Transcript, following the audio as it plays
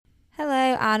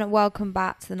and welcome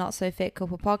back to the Not So Fit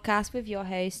Couple podcast with your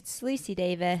hosts Lucy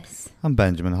Davis. I'm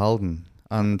Benjamin Holden,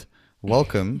 and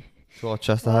welcome to our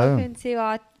Chester home. Welcome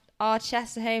to our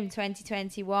Chester home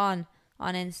 2021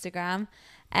 on Instagram.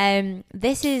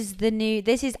 This is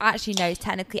actually no, it's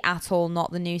technically at all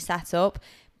not the new setup,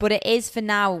 but it is for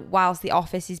now whilst the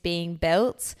office is being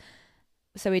built.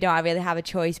 So we don't really have a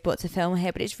choice but to film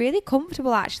here, but it's really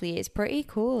comfortable actually. It's pretty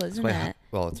cool, isn't it?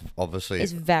 Well, it's obviously...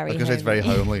 It's very homely. It's very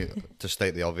homely, to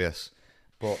state the obvious.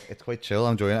 But it's quite chill,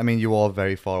 I'm enjoying it. I mean, you are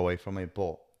very far away from me,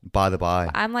 but by the by...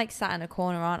 But I'm like sat in a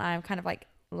corner, aren't I? I'm kind of like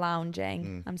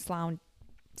lounging. I'm slounging.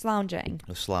 Slounging.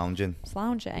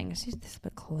 Slounging. It's just a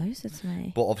bit closer to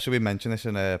me. But obviously we mentioned this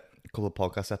in a couple of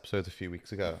podcast episodes a few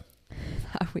weeks ago.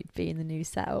 That we'd be in the new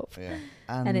setup. Yeah.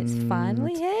 And it's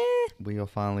finally here. We are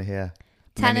finally here.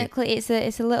 Technically, it's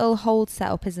a little hold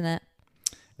setup, isn't it?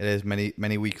 It is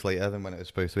many weeks later than when it was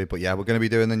supposed to be. But yeah, we're going to be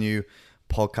doing the new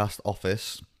podcast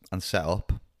office and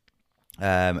setup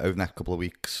over the next couple of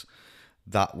weeks.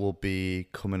 That will be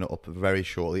coming up very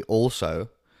shortly. Also,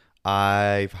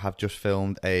 I have just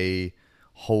filmed a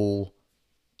whole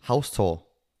house tour.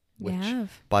 Which,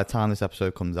 by the time this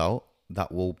episode comes out,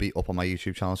 that will be up on my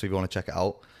YouTube channel. So if you want to check it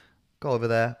out, go over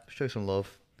there, show some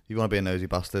love. If you want to be a nosy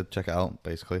bastard, check it out,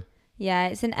 basically. Yeah,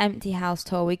 it's an empty house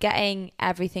tour. We're getting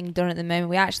everything done at the moment.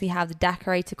 We actually have the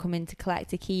decorator come in to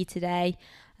collect a key today.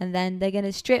 And then they're going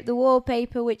to strip the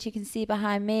wallpaper, which you can see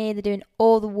behind me. They're doing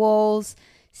all the walls,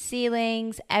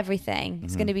 ceilings, everything.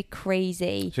 It's going to be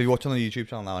crazy. So you're watching on the YouTube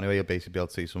channel now anyway. You'll basically be able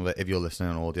to see some of it if you're listening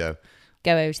on audio.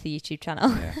 Go over to the YouTube channel.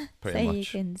 Yeah, pretty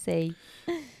much. So you can see.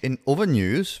 In other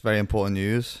news, very important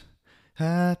news.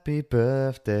 Happy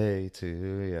birthday to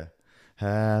you.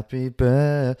 Happy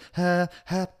birthday.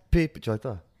 Do you like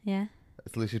that? Yeah.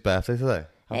 It's Lucy's birthday today.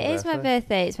 It is my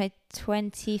birthday. It's my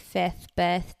 25th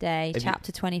birthday,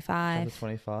 chapter 25. Chapter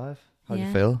 25? How do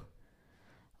you feel?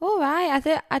 All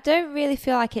right. I don't really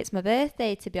feel like it's my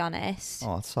birthday, to be honest.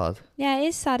 Oh, that's sad. Yeah, it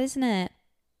is sad, isn't it?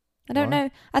 I don't know.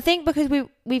 I think because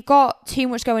we've got too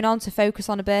much going on to focus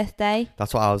on a birthday.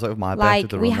 That's what I was like with my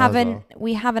birthday. Like,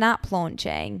 we have an app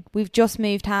launching. We've just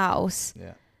moved house.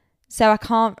 Yeah. So I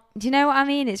can't. Do you know what I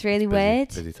mean? It's really weird.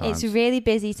 Busy times. It's a really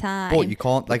busy time. But you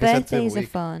can't. Like I said, birthdays are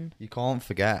fun. You can't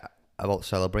forget about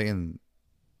celebrating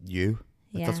you.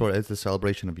 Yeah. That's what it is. The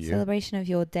celebration of you. Celebration of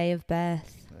your day of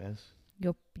birth. It is.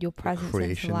 Your presence, your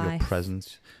creation, into life. your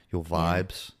presence, your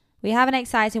vibes. Yeah. We have an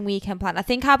exciting weekend planned. I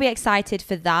think I'll be excited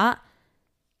for that.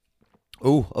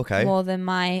 Oh, okay. More than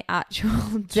my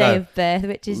actual day of birth,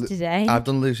 which is today. I've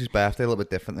done Lucy's birthday a little bit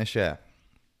different this year.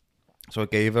 So I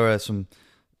gave her a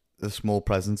small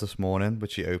present this morning,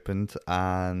 which she opened,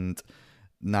 and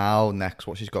next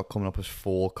what she's got coming up is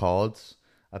 4 cards.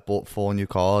 I bought 4 new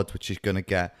cards, which she's going to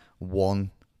get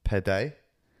 1 per day.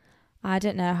 I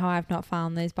don't know how I've not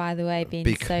found those, by the way, being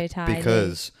so tired.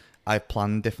 Because I've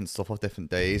planned different stuff off different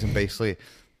days, and basically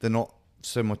they're not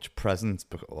so much presents,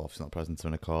 obviously not presents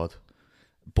in a card,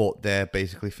 but they're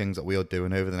basically things that we are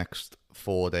doing over the next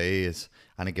 4 days,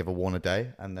 and I give her 1 a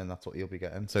day, and then that's what you'll be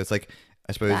getting. So it's like,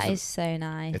 I suppose that is so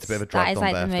nice. It's a bit of a drag on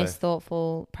birthday. That is like the most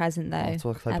thoughtful present, though. That's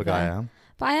what type of guy I am.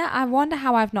 But I wonder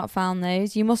how I've not found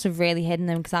those. You must have really hidden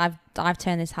them, because I've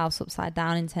turned this house upside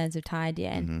down in terms of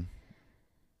tidying. Mm-hmm.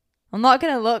 I'm not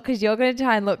going to look, because you're going to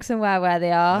try and look somewhere where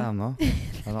they are. No, I'm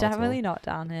not. Definitely not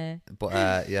down here.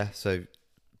 But yeah, so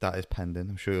that is pending.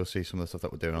 I'm sure you'll see some of the stuff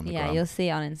that we're doing on the gram. Yeah, you'll see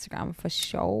it on Instagram for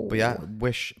sure. But yeah,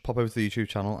 pop over to the YouTube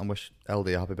channel and wish LD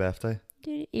a happy birthday.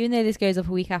 Even though this goes up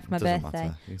a week after my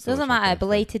birthday. Doesn't matter.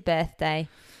 Belated birthday.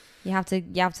 You have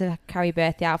to carry your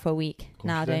birthday out for a week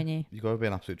now, don't you? You've got to be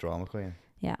an absolute drama queen.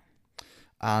 Yeah.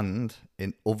 And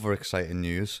in other exciting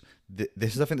news, I think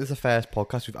this is the first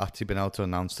podcast we've actually been able to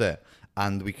announce it,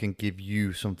 and we can give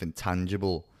you something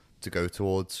tangible to go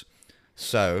towards.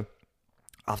 So,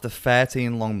 after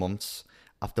 13 long months,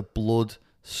 after blood,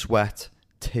 sweat,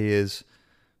 tears,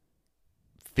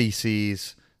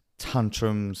 feces,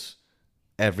 tantrums,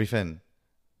 everything,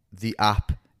 the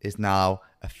app is now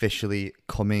officially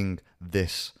coming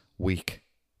this week.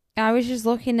 I was just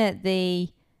looking at the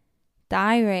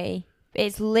diary.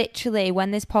 It's literally,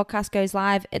 when this podcast goes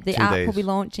live, the app will be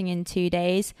launching in 2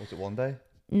 days. Was it 1 day?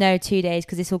 No, 2 days,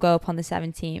 because this will go up on the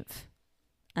 17th.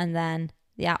 And then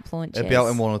the app launches. It'll be out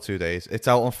in 1 or 2 days. It's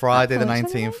out on Friday, the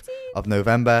 19th of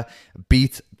November.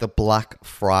 Beat the Black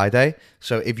Friday.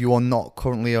 So if you are not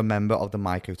currently a member of the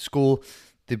My Code School,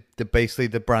 basically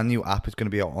the brand new app is going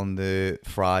to be out on the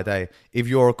Friday. If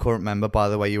you're a current member, by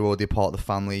the way, you're already a part of the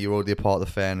family, you're already a part of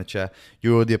the furniture,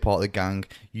 you're already a part of the gang,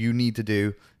 you need to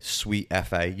do Sweet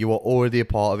FA. You are already a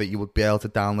part of it. You will be able to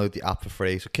download the app for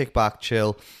free. So kick back,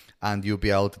 chill, and you'll be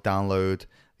able to download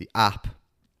the app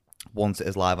once it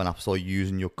is live on App Store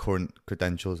using your current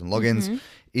credentials and logins.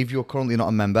 If you're currently not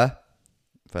a member,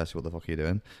 firstly, what the fuck are you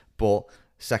doing? But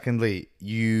secondly,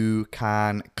 you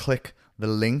can click the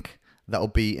link that will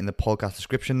be in the podcast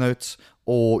description notes,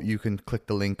 or you can click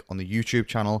the link on the YouTube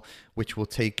channel, which will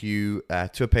take you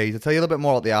to a page to tell you a little bit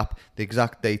more about the app, the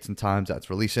exact dates and times that it's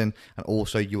releasing, and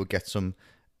also you will get some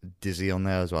Dizzy on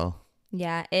there as well.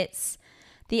 Yeah,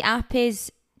 the app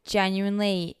is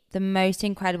genuinely the most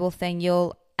incredible thing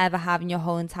you'll ever have in your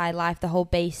whole entire life. The whole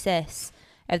basis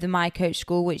of the My Coach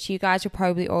School, which you guys will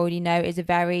probably already know, is a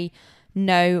very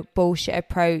no bullshit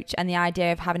approach, and the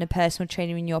idea of having a personal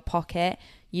trainer in your pocket.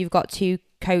 You've got 2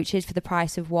 coaches for the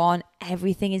price of 1.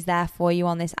 Everything is there for you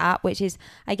on this app, which is,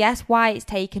 I guess, why it's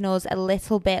taken us a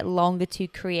little bit longer to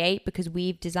create, because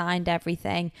we've designed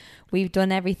everything. We've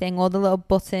done everything, all the little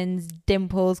buttons,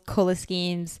 dimples, color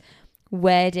schemes,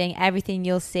 wording, everything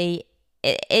you'll see.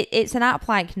 It's an app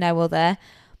like no other,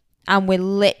 and we're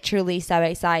literally so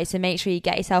excited. So make sure you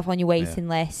get yourself on your waiting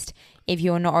list if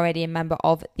you're not already a member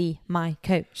of the My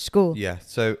Coach School. Yeah,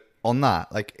 so on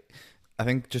that, like, I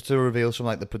think just to reveal some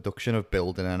like the production of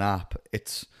building an app,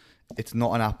 it's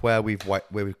not an app where we've got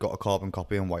a carbon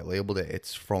copy and white labeled it.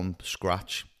 It's from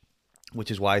scratch,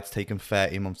 which is why it's taken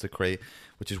 30 months to create,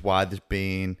 which is why there's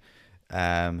been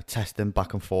testing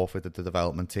back and forth with the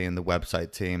development team, the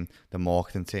website team, the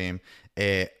marketing team.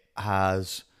 It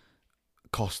has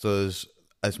cost us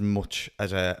as much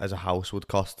as a house would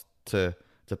cost to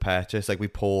purchase. Like, we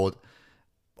poured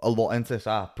a lot into this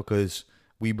app because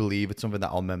we believe it's something that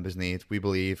our members need. We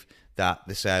believe that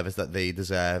the service that they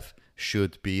deserve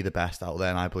should be the best out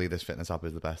there, and I believe this fitness app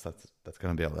is the best that's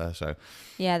going to be out there. So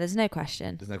yeah, there's no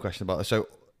question. There's no question about it. So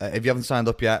if you haven't signed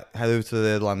up yet, head over to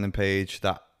the landing page,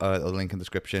 that the link in the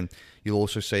description. You'll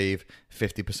also save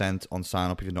 50% on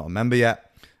sign up if you're not a member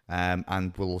yet,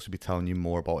 and we'll also be telling you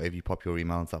more about it if you pop your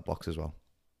email into that box as well.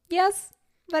 Yes.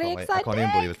 Very excited. I can't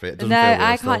even believe it's free. It doesn't no, feel real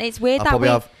I still. can't. It's weird I'll probably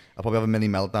have a mini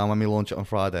meltdown when we launch it on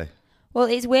Friday. Well,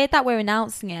 it's weird that we're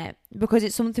announcing it because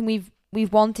it's something we've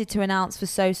wanted to announce for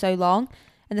so long,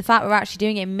 and the fact we're actually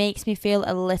doing it makes me feel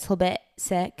a little bit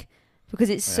sick because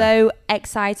it's so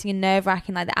exciting and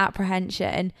nerve-wracking. Like, the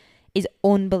apprehension is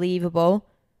unbelievable.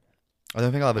 I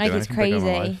don't think I'll ever do anything bigger in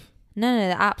my life.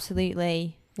 No,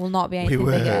 absolutely will not be anything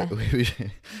bigger.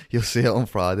 You'll see it on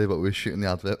Friday, but we were shooting the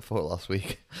advert for it last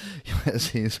week. You might have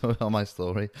seen something on my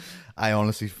story. I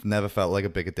honestly never felt like a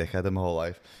bigger dickhead in my whole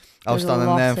life. I was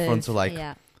standing there in front of like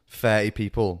 30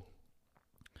 people,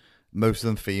 most of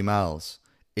them females,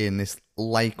 in this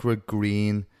lycra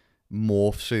green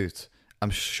morph suit.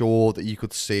 I'm sure that you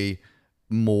could see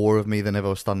more of me than if I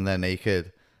was standing there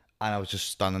naked, and I was just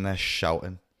standing there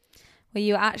shouting. Well,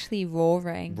 you were actually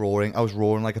roaring. I was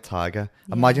roaring like a tiger.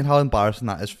 Yeah. Imagine how embarrassing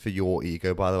that is for your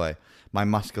ego, by the way. My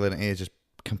masculinity is just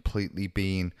completely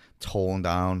being torn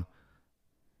down.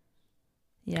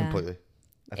 Yeah. Completely.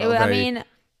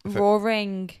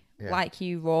 Roaring like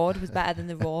you roared was better than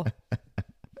the roar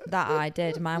that I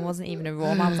did. Mine wasn't even a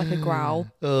roar. Mine was like a growl.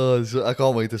 Oh, I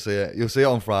can't wait to see it. You'll see it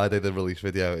on Friday, the release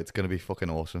video. It's going to be fucking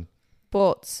awesome.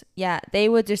 But yeah, they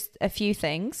were just a few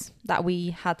things that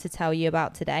we had to tell you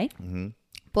about today. Mm-hmm.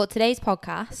 But today's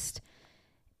podcast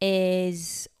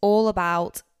is all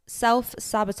about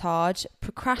self-sabotage,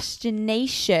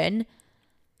 procrastination,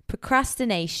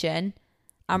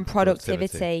 and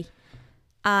productivity.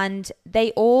 And they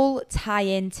all tie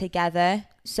in together.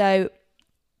 So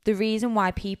the reason why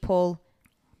people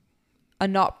are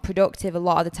not productive a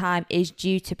lot of the time is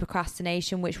due to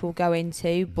procrastination, which we'll go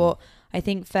into. But I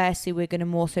think firstly, we're going to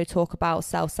more so talk about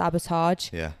self-sabotage.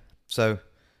 Yeah. So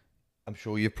I'm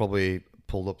sure you've probably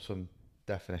pulled up some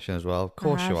definition as well. Of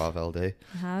course you have, LD.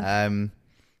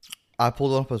 I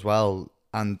pulled it up as well.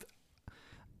 And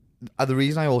the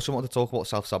reason I also want to talk about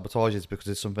self-sabotage is because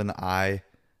it's something that I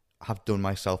have done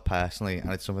myself personally,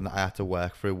 and it's something that I had to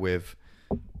work through with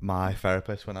my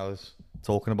therapist when I was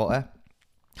talking about it.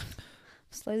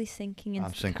 Slowly sinking into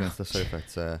I'm sinking into the sofa.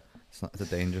 It's a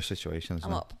dangerous situation,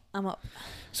 isn't it? I'm up.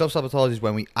 Self-sabotage is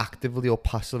when we actively or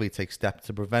passively take steps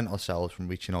to prevent ourselves from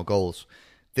reaching our goals.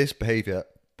 This behaviour...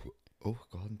 Oh,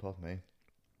 God, pardon me.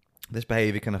 This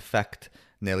behaviour can affect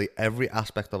nearly every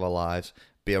aspect of our lives,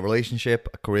 be it a relationship,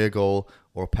 a career goal,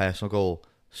 or a personal goal,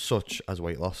 such as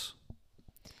weight loss.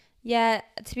 Yeah,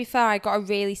 to be fair, I got a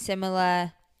really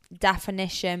similar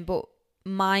definition, but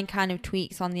mine kind of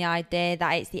tweaks on the idea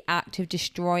that it's the act of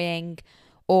destroying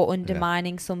or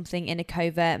undermining something in a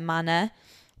covert manner,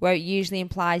 where it usually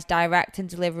implies direct and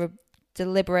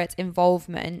deliberate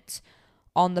involvement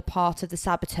on the part of the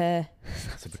saboteur,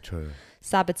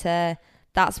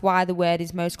 That's why the word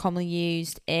is most commonly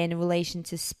used in relation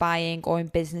to spying or in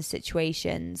business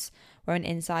situations where an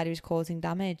insider is causing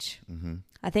damage. Mm-hmm.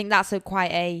 I think that's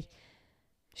quite a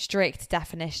strict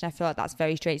definition. I feel like that's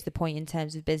very straight to the point in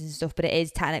terms of business stuff, but it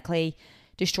is technically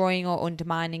destroying or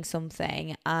undermining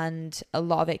something, and a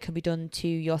lot of it can be done to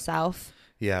yourself.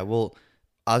 Yeah, well,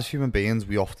 as human beings,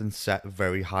 we often set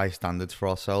very high standards for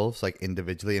ourselves, like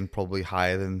individually, and probably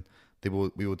higher than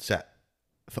we would set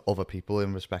for other people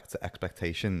in respect to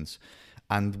expectations.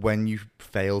 And when you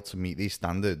fail to meet these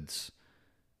standards,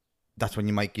 that's when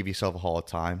you might give yourself a hard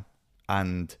time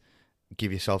and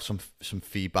give yourself some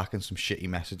feedback and some shitty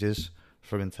messages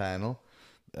from internal,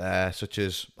 such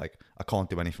as like, I can't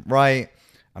do anything right,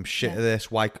 I'm shit at this,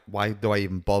 why do I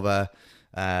even bother,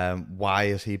 why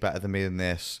is he better than me in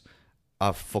this,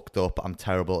 I've fucked up, I'm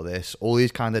terrible at this. All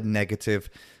these kind of negativity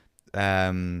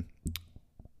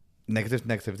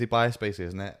bias, basically,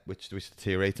 isn't it? Which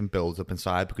deteriorates and builds up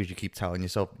inside because you keep telling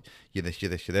yourself you're this, you're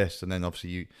this, you're this, and then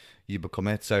obviously you become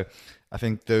it. So I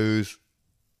think those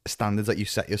standards that you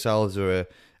set yourselves are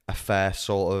a fair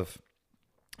sort of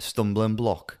stumbling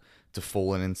block to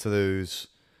falling into those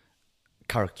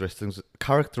characteristics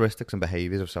and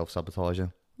behaviours of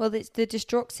self-sabotaging. Well, it's the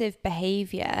destructive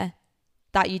behaviour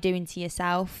that you're doing to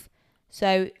yourself.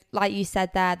 So like you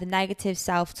said there, the negative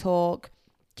self-talk,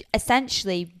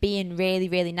 essentially being really,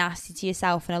 really nasty to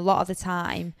yourself, and a lot of the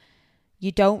time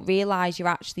you don't realise you're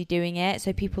actually doing it.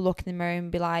 So people look in the mirror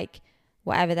and be like,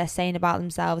 whatever they're saying about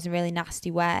themselves in a really nasty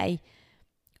way.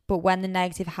 But when the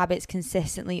negative habits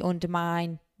consistently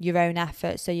undermine your own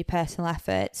efforts, so your personal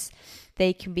efforts,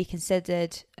 they can be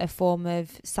considered a form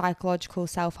of psychological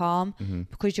self-harm,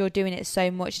 because you're doing it so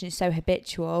much and it's so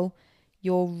habitual.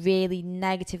 You're really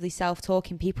negatively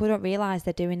self-talking. People don't realise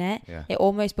they're doing it. Yeah. It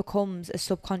almost becomes a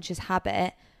subconscious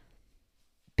habit,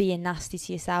 being nasty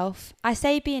to yourself. I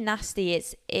say being nasty,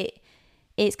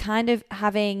 it's kind of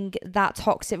having that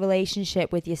toxic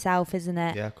relationship with yourself, isn't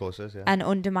it? Yeah, of course it is, yeah. And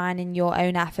undermining your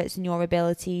own efforts and your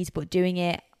abilities, but doing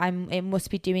it, it must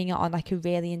be doing it on like a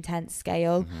really intense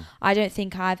scale. I don't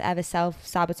think I've ever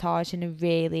self-sabotaged in a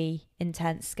really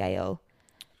intense scale.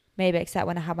 Maybe except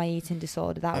when I had my eating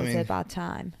disorder. That was a bad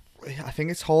time. I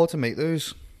think it's hard to make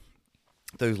those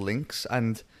links,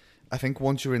 and I think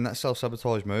once you're in that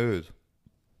self-sabotage mode,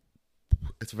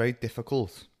 it's very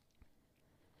difficult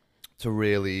to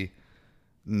really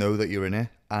know that you're in it,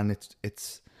 and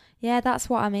it's yeah, that's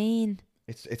what I mean.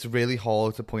 It's really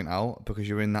hard to point out because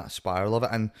you're in that spiral of it,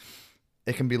 and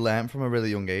it can be learned from a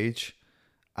really young age.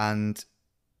 And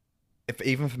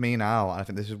even for me now, and I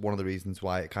think this is one of the reasons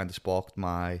why it kind of sparked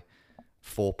my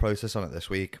thought process on it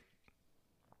this week,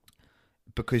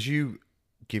 because you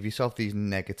give yourself these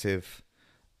negative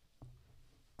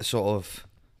you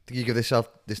give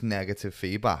yourself this negative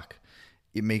feedback,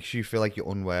 it makes you feel like you're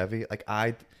unworthy. Like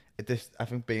I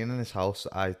think being in this house,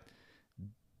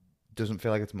 doesn't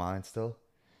feel like it's mine still.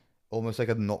 Almost like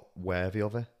I'm not worthy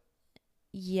of it.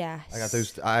 Yes.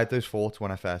 I had those thoughts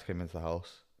when I first came into the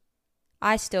house.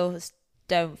 I still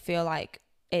don't feel like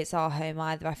it's our home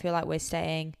either. I feel like we're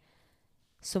staying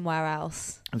somewhere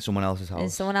else. In someone else's house. In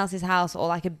someone else's house, or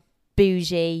like a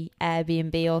bougie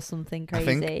Airbnb or something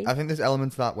crazy. I think there's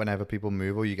elements of that whenever people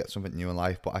move or you get something new in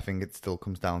life, but I think it still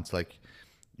comes down to like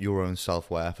your own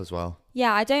self-worth as well.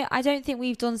 Yeah, I don't think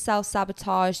we've done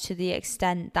self-sabotage to the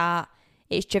extent that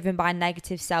it's driven by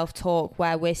negative self-talk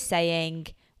where we're saying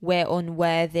we're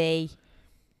unworthy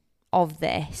of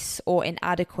this or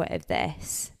inadequate of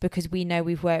this because we know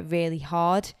we've worked really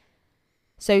hard.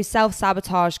 So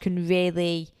self-sabotage can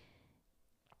really,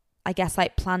 I guess,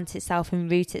 like plant itself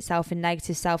and root itself in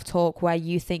negative self-talk where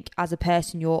you think as a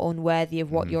person you're unworthy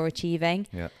of what you're achieving.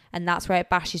 Yeah. And that's where it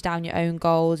bashes down your own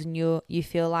goals and you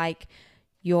feel like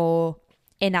you're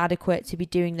inadequate to be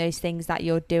doing those things that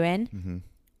you're doing. Mm-hmm.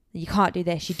 You can't do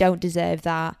this. You don't deserve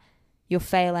that. You'll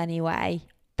fail anyway.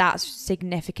 That's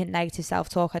significant negative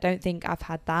self-talk. I don't think I've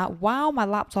had that. Wow, my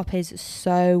laptop is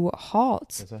so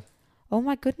hot. Is it? Oh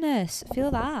my goodness.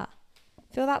 Feel that.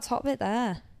 Feel that top bit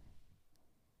there.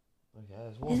 Oh, yeah,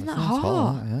 it's warm. Isn't that It's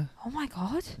hot? yeah. Oh my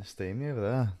God. It's steamy over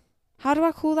there. How do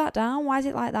I cool that down? Why is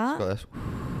it like that? Got this.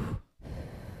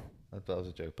 That was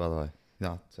a joke, by the way.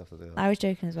 No, just have to do that. I was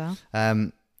joking as well.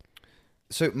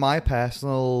 So my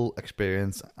personal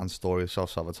experience and story of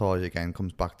self-sabotage again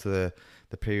comes back to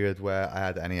the period where I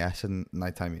had NES and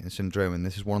nighttime eating syndrome, and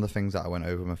this is one of the things that I went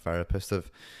over with my therapist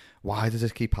of why does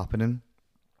this keep happening,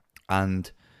 and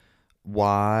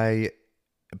why,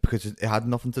 because it had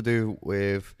nothing to do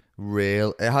with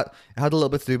it had a little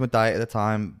bit to do with my diet at the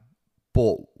time,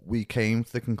 but we came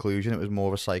to the conclusion it was more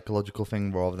of a psychological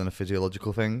thing rather than a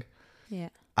physiological thing. Yeah.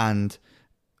 And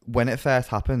when it first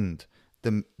happened,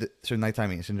 so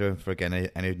nighttime eating syndrome, for again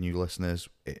any new listeners,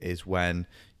 is when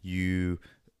you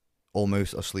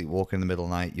almost are sleepwalking in the middle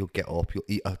of the night. You'll get up, you'll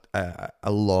eat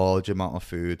a large amount of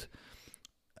food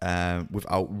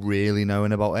without really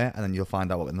knowing about it, and then you'll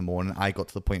find out in the morning. I got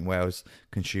to the point where I was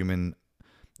consuming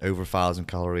over 1,000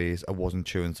 calories. I wasn't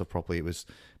chewing stuff properly. It was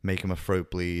making my throat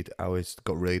bleed.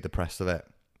 got really depressed of it,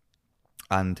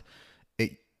 and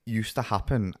it used to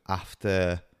happen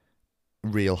after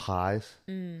real highs.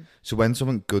 So when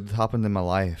something good happened in my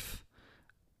life,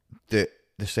 the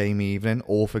same evening,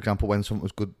 or for example, when something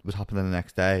was good was happening the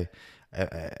next day,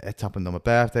 it's happened on my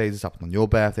birthdays, it's happened on your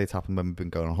birthday, it's happened when we've been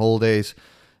going on holidays,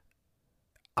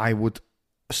 I would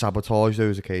sabotage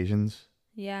those occasions.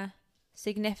 Yeah,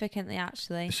 significantly,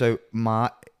 actually. So my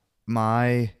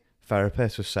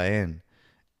therapist was saying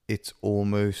it's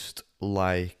almost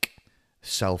like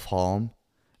self-harm.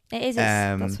 It is.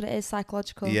 That's what it is.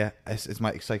 Psychological. Yeah, it's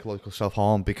my psychological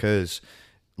self-harm, because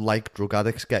like drug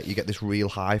addicts you get this real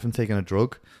high from taking a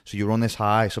drug. So you're on this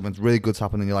high, something's really good's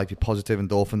happening in your life, you're positive,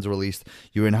 endorphins are released,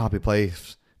 you're in a happy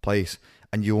place,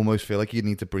 and you almost feel like you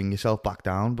need to bring yourself back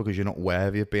down because you're not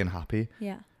worthy of being happy.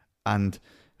 Yeah. And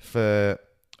for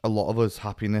a lot of us,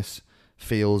 happiness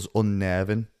feels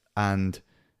unnerving, and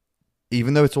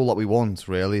even though it's all that we want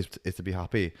really is to be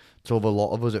happy, to a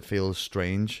lot of us it feels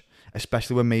strange,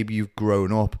 especially when maybe you've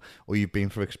grown up or you've been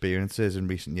through experiences in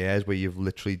recent years where you've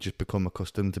literally just become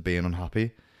accustomed to being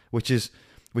unhappy, which is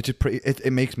pretty.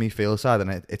 It makes me feel sad,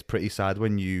 and it's pretty sad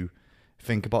when you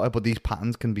think about it. But these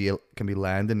patterns can be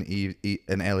learned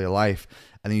in earlier life,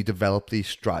 and then you develop these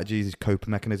strategies, these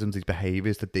coping mechanisms, these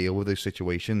behaviors to deal with those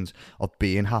situations of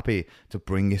being happy, to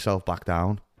bring yourself back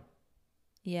down.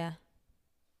 Yeah.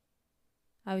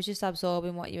 I was just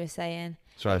absorbing what you were saying.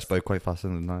 Sorry, I spoke quite fast,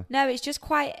 didn't I? No, it's just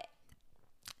quite...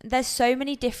 There's so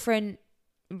many different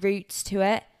routes to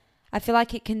it. I feel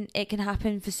like it can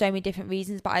happen for so many different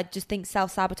reasons, but I just think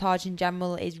self-sabotage in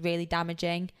general is really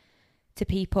damaging to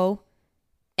people.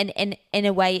 And in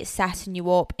a way, it's setting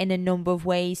you up in a number of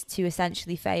ways to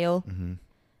essentially fail. Mm-hmm.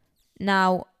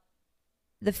 Now,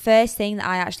 the first thing that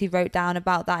I actually wrote down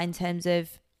about that in terms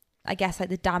of, I guess, like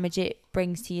the damage it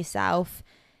brings to yourself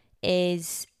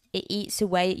is it eats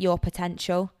away at your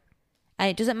potential. And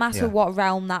it doesn't matter what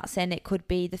realm that's in. It could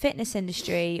be the fitness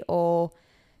industry or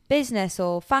business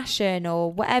or fashion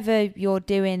or whatever you're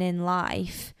doing in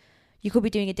life. You could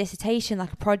be doing a dissertation,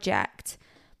 like a project,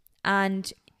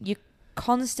 and you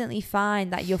constantly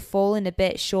find that you're falling a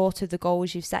bit short of the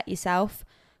goals you've set yourself,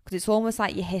 because it's almost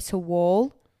like you hit a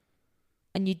wall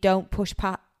and you don't push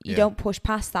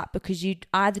past that because you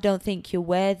either don't think you're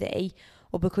worthy,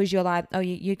 or because you're like, oh,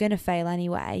 you're going to fail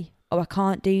anyway, or I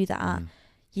can't do that.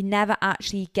 You never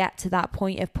actually get to that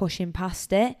point of pushing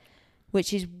past it,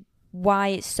 which is why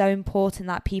it's so important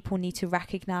that people need to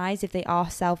recognise if they are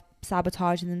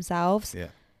self-sabotaging themselves. Yeah.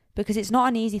 Because it's not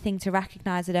an easy thing to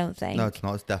recognise, I don't think. No, it's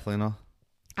not. It's definitely not.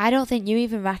 I don't think you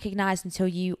even recognised until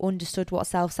you understood what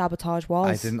self-sabotage was.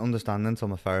 I didn't understand until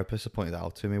my therapist pointed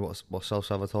out to me what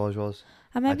self-sabotage was.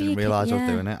 I didn't realise I was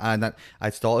doing it. And I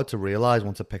started to realise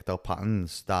once I picked out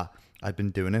patterns that I'd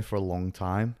been doing it for a long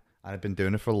time. And I'd been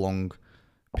doing it for a long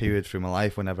period through my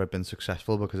life whenever I'd been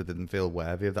successful, because I didn't feel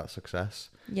worthy of that success.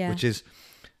 Yeah.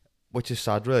 Which is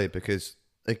sad, really, because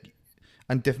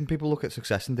and different people look at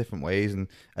success in different ways, and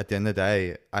at the end of the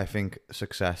day, I think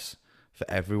success for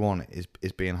everyone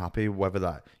is being happy, whether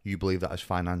that you believe that as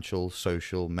financial,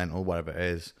 social, mental, whatever it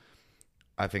is.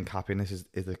 I think happiness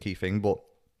is the key thing. But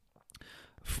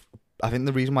I think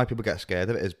the reason why people get scared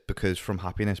of it is because from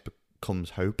happiness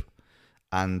comes hope.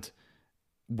 And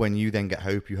when you then get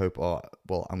hope, you hope, oh,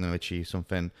 well, I'm going to achieve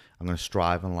something, I'm going to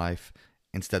strive in life,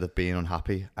 instead of being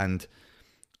unhappy. And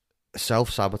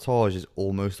self-sabotage is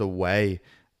almost a way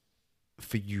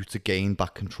for you to gain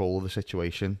back control of the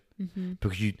situation. Mm-hmm.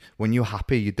 Because when you're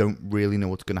happy, you don't really know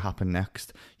what's going to happen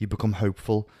next. You become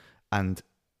hopeful, and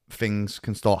things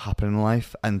can start happening in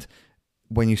life. And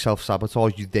when you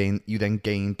self-sabotage, you then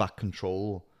gain back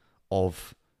control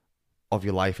of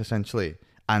your life, essentially.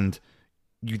 And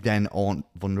you then aren't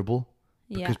vulnerable,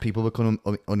 because people become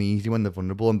uneasy when they're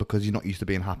vulnerable, and because you're not used to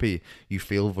being happy, you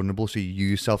feel vulnerable, so you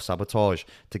use self-sabotage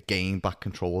to gain back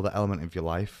control of that element of your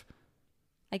life.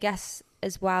 I guess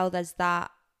as well, there's that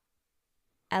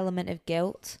element of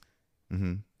guilt,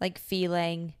 like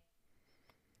feeling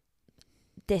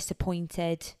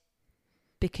disappointed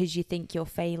because you think you're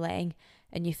failing,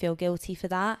 and you feel guilty for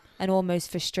that, and almost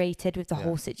frustrated with the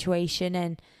whole situation,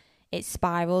 and it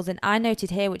spirals. And I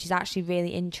noted here, which is actually really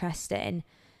interesting,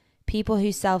 people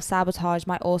who self-sabotage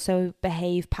might also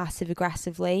behave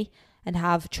passive-aggressively and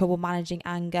have trouble managing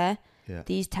anger. Yeah.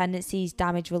 these tendencies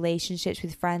damage relationships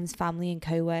with friends, family, and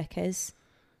co-workers.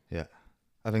 Yeah.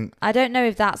 I don't know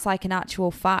if that's like an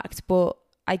actual fact, but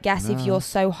I guess if you're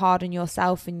so hard on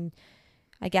yourself, and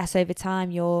I guess over time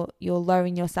you're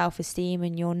lowering your self-esteem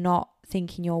and you're not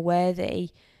thinking you're worthy,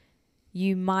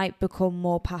 you might become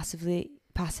more passive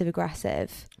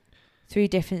aggressive through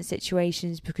different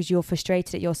situations because you're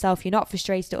frustrated at yourself. You're not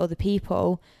frustrated at other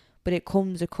people, but it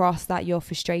comes across that you're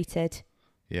frustrated.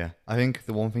 Yeah. I think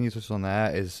the one thing you touched on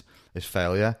there is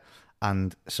failure.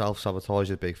 And self-sabotage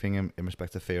is a big thing in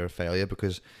respect to fear of failure,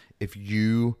 because if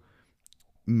you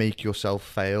make yourself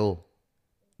fail,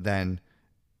 then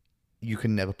you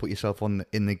can never put yourself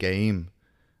in the game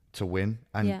to win,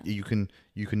 and you can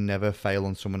never fail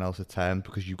on someone else's terms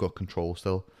because you've got control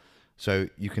still. So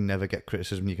you can never get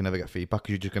criticism, you can never get feedback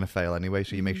because you're just going to fail anyway.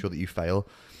 So you make sure that you fail.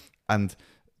 And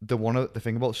the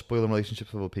thing about spoiling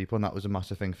relationships with other people, and that was a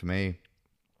massive thing for me.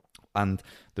 And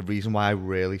the reason why I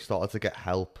really started to get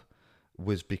help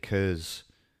was because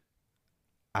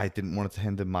I didn't want it to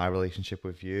hinder my relationship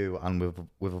with you and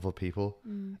with other people.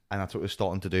 And that's what I was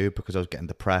starting to do, because I was getting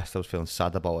depressed. I was feeling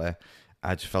sad about it.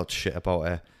 I just felt shit about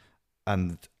it.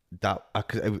 And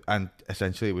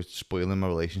essentially it was spoiling my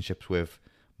relationships with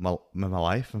my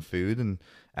life and food and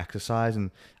exercise.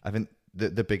 And I think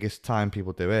the biggest time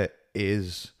people do it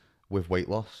is with weight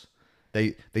loss.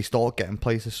 They start getting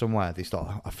places somewhere. They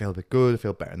start, I feel a bit good. I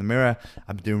feel better in the mirror.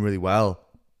 I'm doing really well.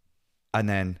 And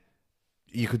then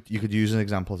you could use an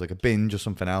example as like a binge or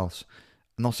something else.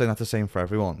 I'm not saying that's the same for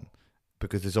everyone,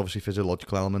 because there's obviously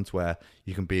physiological elements where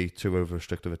you can be too over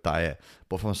restrictive with diet.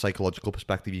 But from a psychological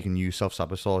perspective, you can use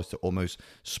self-sabotage to almost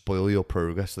spoil your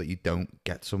progress so that you don't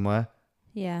get somewhere.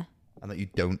 Yeah. And that you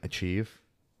don't achieve.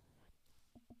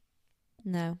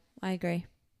 No, I agree.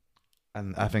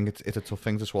 And I think it's a tough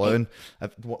thing to swallow. And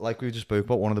like we just spoke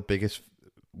about, one of the biggest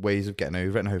ways of getting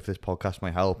over it, and I hope this podcast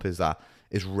might help, is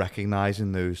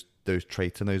recognizing those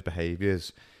traits and those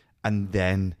behaviors, and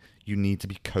then you need to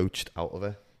be coached out of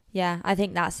it. Yeah, I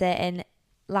think that's it. And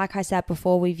like I said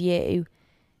before with you,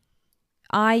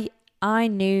 I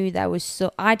knew there was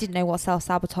I didn't know what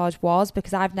self-sabotage was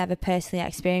because I've never personally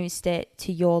experienced it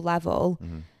to your level.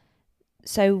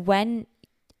 So when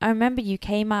I remember you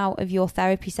came out of your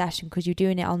therapy session, because you were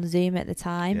doing it on Zoom at the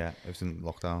time. Yeah, it was in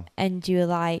lockdown. And you were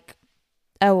like,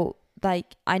 oh,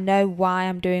 like, I know why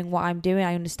I'm doing what I'm doing.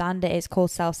 I understand it. It's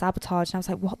called self-sabotage. And I was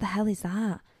like, what the hell is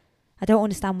that? I don't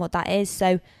understand what that is.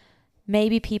 So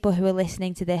maybe people who are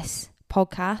listening to this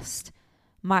podcast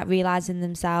might realise in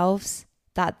themselves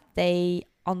that they,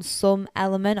 on some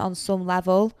element, on some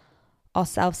level, are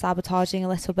self-sabotaging a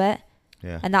little bit.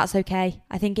 Yeah. And that's okay.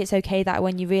 I think it's okay that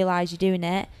when you realise you're doing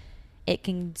it, it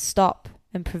can stop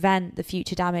and prevent the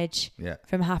future damage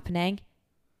from happening.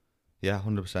 Yeah,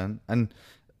 100%. And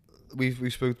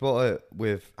we've spoke about it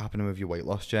with happening with your weight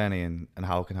loss journey and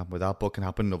how it can happen with that, but it can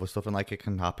happen in other stuff, and like it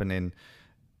can happen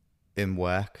in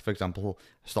work, for example,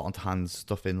 starting to hand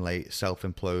stuff in late,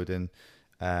 self-imploding,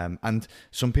 and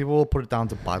some people will put it down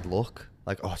to bad luck,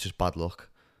 like, oh, it's just bad luck.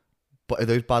 But if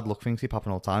those bad luck things keep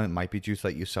happening all the time, it might be due to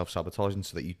like you self-sabotaging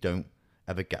so that you don't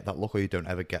ever get that luck, or you don't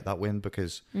ever get that win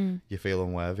because you feel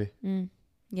unworthy.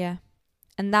 Yeah.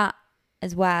 And that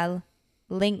as well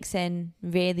links in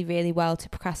really, really well to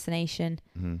procrastination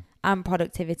and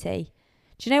productivity.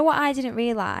 Do you know what I didn't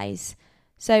realise?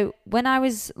 So when I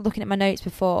was looking at my notes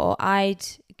before, I'd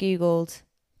Googled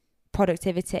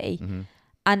productivity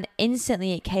and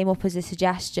instantly it came up as a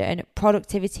suggestion,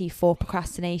 productivity for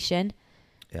procrastination.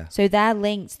 Yeah. So they're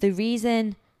linked. The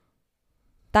reason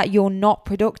that you're not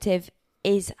productive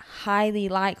is highly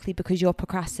likely because you're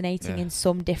procrastinating in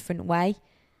some different way.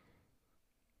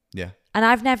 Yeah. And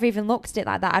I've never even looked at it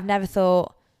like that. I've never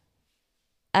thought,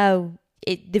 the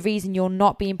reason you're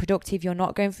not being productive, you're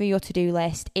not going through your to-do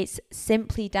list, it's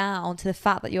simply down to the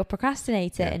fact that you're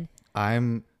procrastinating. Yeah.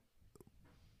 I'm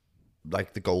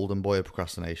like the golden boy of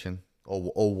procrastination, or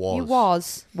was. You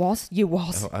was. You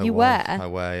was. You were. I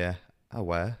were, yeah. I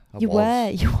were. I you was. were.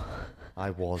 You. I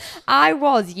was. I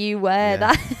was. You were. Yeah.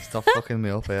 That. Stop fucking me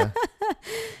up here.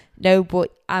 No,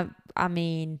 but I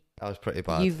mean. That was pretty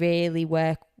bad. You really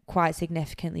were quite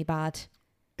significantly bad.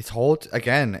 It's hard.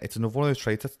 Again, it's another one of those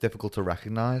traits that's difficult to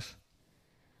recognise.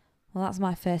 Well, that's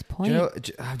my first point. Do you know,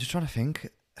 I'm just trying to think.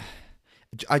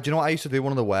 Do you know what I used to do?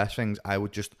 One of the worst things, I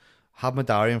would just have my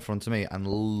diary in front of me and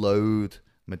load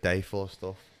my day full of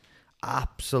stuff.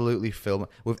 Absolutely fill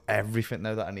with everything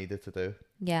now that I needed to do.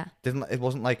 Yeah. It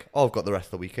wasn't like, oh, I've got the rest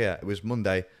of the week here. It was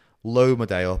Monday, load my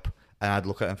day up, and I'd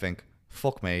look at it and think,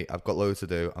 fuck me, I've got loads to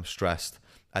do, I'm stressed.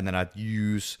 And then I'd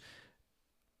use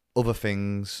other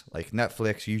things like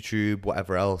Netflix, YouTube,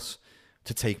 whatever else,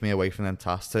 to take me away from them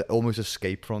tasks, to almost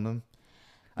escape from them.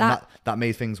 And that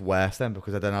made things worse then,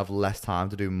 because I then have less time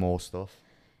to do more stuff.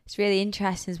 It's really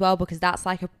interesting as well, because that's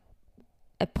like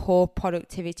a poor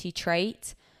productivity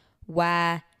trait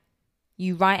where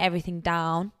you write everything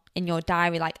down in your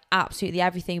diary, like absolutely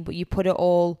everything, but you put it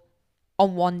all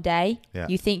on one day. Yeah.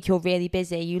 You think you're really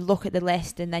busy, you look at the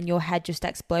list and then your head just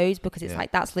explodes, because it's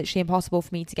like, that's literally impossible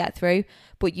for me to get through.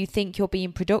 But you think you're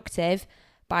being productive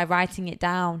by writing it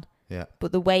down. Yeah.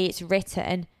 But the way it's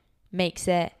written makes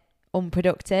it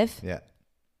unproductive. Yeah.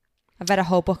 I've read a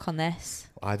whole book on this.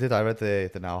 I did. I read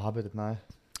the Now Habit, didn't I?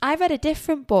 I read a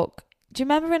different book. Do you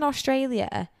remember in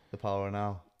Australia? The Power of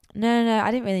Now. No,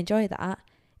 I didn't really enjoy that.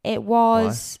 It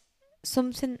was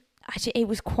something, actually, it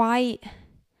was quite,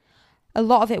 a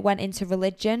lot of it went into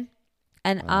religion,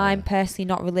 and I'm personally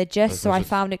not religious, so I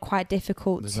found it quite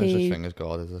difficult there's to... There's no such thing as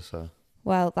God, is there? So.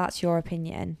 Well, that's your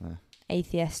opinion. Yeah.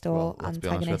 Atheist or let's antagonistic.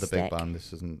 be honest, we're the big band.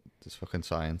 This isn't just fucking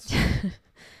science.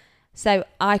 So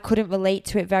I couldn't relate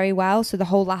to it very well, so the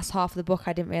whole last half of the book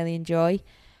I didn't really enjoy.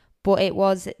 But it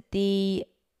was a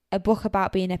book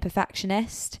about being a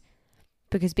perfectionist,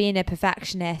 because being a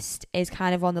perfectionist is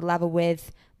kind of on the level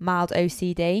with mild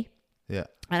OCD. Yeah.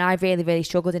 And I really, really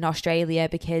struggled in Australia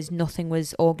because nothing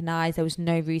was organised. There was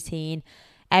no routine.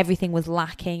 Everything was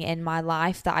lacking in my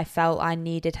life that I felt I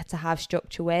needed to have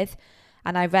structure with.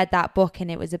 And I read that book,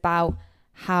 and it was about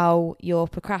how you're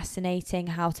procrastinating,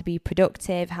 how to be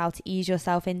productive, how to ease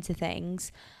yourself into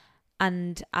things.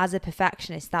 And as a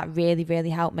perfectionist, that really, really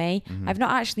helped me. Mm-hmm. I've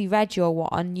not actually read your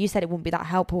one. You said it wouldn't be that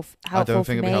helpful I don't think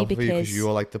for it'd be me helpful for you, because because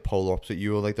you're like the polar opposite.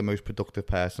 You were like the most productive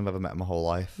person I've ever met in my whole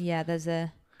life. Yeah,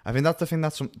 I think that's the thing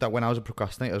that when I was a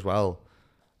procrastinator as well,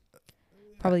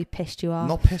 probably pissed you off.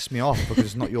 Not pissed me off, because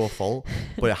it's not your fault,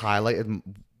 but it highlighted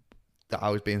that I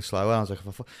was being slow, and I was like,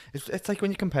 it's like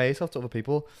when you compare yourself to other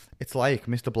people, it's like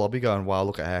Mr. Blobby going, wow,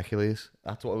 look at Hercules.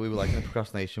 That's what we were like in the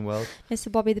procrastination world. Mr.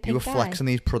 Blobby the pink You were guy. flexing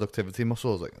these productivity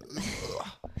muscles, like,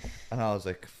 and I was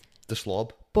like, the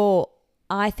slob. But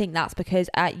I think that's because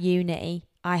at uni,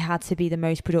 I had to be the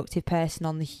most productive person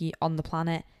on the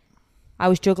planet. I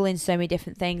was juggling so many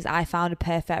different things. I found a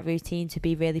perfect routine to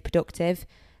be really productive.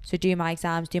 So doing my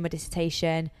exams, doing my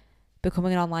dissertation,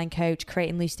 becoming an online coach,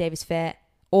 creating Lucy Davis Fit,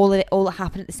 all that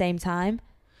happened at the same time.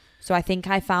 So I think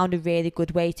I found a really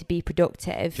good way to be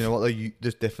productive. Do you know what though?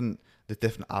 There's different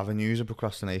avenues of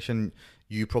procrastination.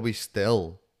 You probably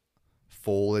still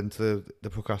fall into the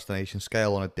procrastination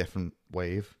scale on a different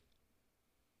wave.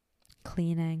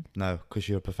 Cleaning. No, because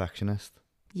you're a perfectionist.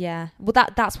 Yeah. Well,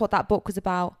 that's what that book was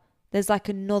about. There's like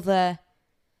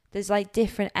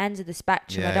different ends of the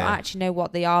spectrum. I don't actually know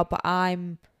what they are, but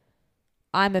I'm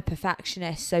a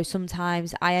perfectionist, so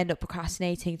sometimes I end up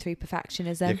procrastinating through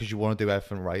perfectionism. Yeah, because you want to do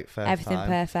everything right first everything time.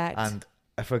 Perfect. And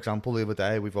for example, the other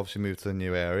day, we've obviously moved to a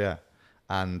new area,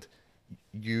 and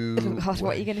you... Oh God,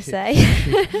 what are you going to say?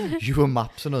 You were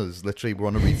mapsing us. Literally, we're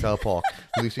on a retail park.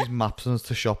 Lucy's mapsing us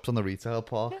to shops on the retail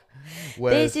park.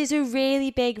 This is a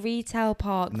really big retail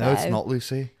park, No, though. it's not,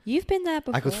 Lucy. You've been there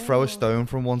before. I could throw a stone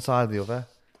from one side to the other.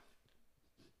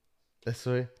 This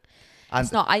way. And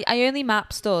it's not. I only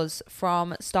map stores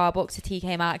from Starbucks to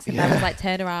TK Maxx, and then was like,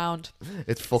 turn around.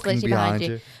 It's fucking behind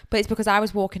you. But it's because I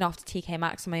was walking off to TK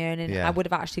Maxx on my own, and I would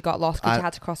have actually got lost because you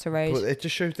had to cross a road. But it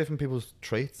just shows different people's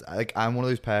traits. Like, I'm one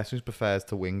of those persons who prefers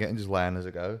to wing it and just learn as I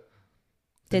go.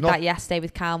 Did that yesterday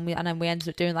with Cal, and then we ended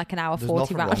up doing like an hour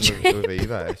 40 round trip. There's nothing wrong with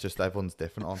either. It's just everyone's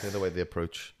different, aren't they? The way they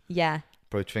approach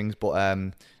things. But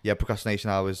procrastination.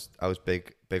 I was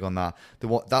big on that.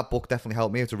 That book definitely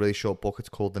helped me. It's a really short book. It's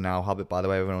called The Now Habit, by the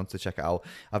way. Everyone wants to check it out.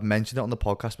 I've mentioned it on the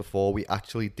podcast before. We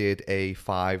actually did a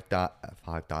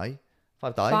 5-day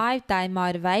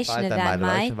motivation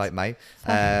event, mate.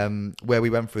 Where we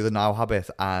went through the Now Habit,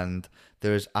 and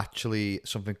there's actually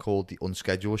something called the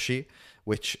unschedule sheet,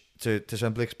 which to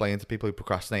simply explain to people who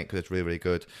procrastinate, because it's really, really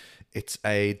good. It's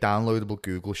a downloadable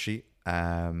Google sheet.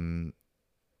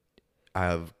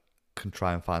 I can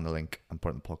try and find the link and put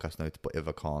it in the podcast notes, but if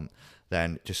I can't,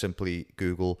 then just simply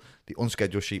Google the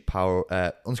unscheduled sheet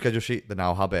the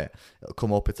Now Habit. It'll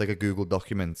come up. It's like a Google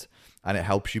document, and it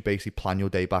helps you basically plan your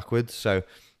day backwards. So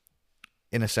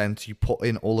in a sense, you put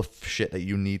in all the shit that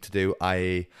you need to do,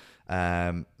 i.e.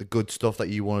 the good stuff that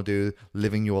you want to do,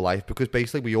 living your life, because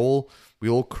basically we all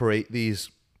create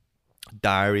these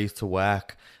diaries to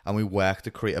work, and we work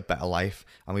to create a better life,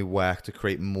 and we work to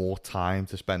create more time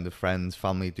to spend with friends,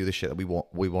 family, do the shit that we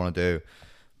want to do,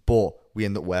 but we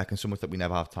end up working so much that we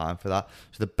never have time for that.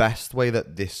 So the best way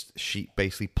that this sheet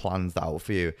basically plans that out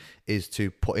for you is to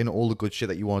put in all the good shit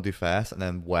that you want to do first, and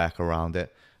then work around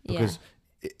it, because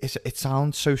it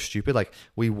sounds so stupid. Like,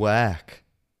 we work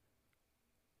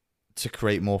to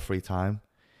create more free time.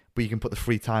 But you can put the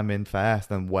free time in first,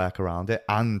 then work around it,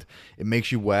 and it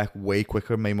makes you work way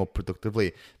quicker and way more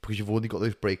productively because you've already got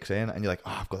those breaks in, and you're like,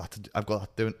 oh, I've got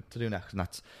that to do next, and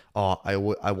that's, oh, I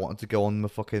wanted to go on the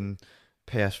fucking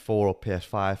PS4 or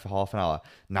PS5 for half an hour.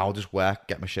 Now I'll just work,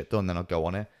 get my shit done, then I'll go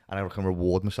on it, and I can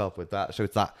reward myself with that. So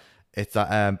it's that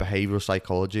behavioral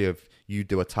psychology of you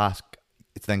do a task,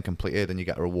 it's then completed, and you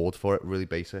get a reward for it. Really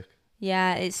basic.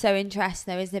 Yeah, it's so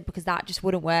interesting though, isn't it? Because that just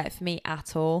wouldn't work for me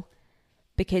at all.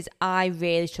 Because I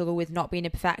really struggle with not being a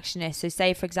perfectionist. So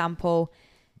say, for example,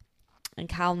 and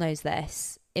Cal knows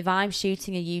this, if I'm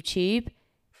shooting a YouTube,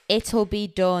 it'll be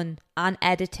done and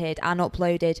edited and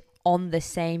uploaded on the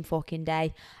same fucking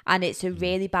day. And it's a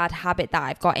really bad habit that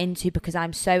I've got into because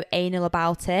I'm so anal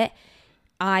about it.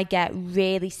 I get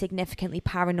really significantly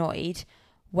paranoid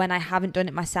when I haven't done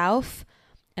it myself.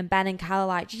 And Ben and Cal are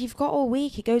like, you've got all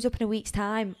week. It goes up in a week's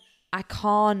time. I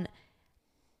can't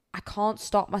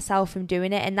stop myself from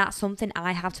doing it, and that's something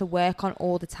I have to work on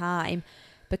all the time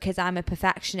because I'm a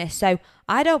perfectionist. So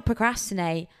I don't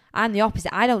procrastinate. I'm the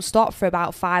opposite. I don't stop for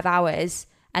about 5 hours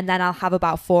and then I'll have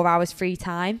about 4 hours free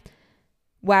time.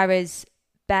 Whereas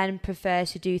Ben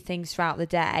prefers to do things throughout the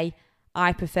day.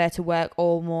 I prefer to work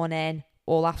all morning,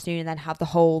 all afternoon, and then have the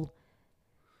whole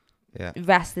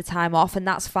rest of the time off, and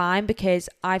that's fine because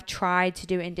I've tried to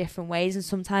do it in different ways and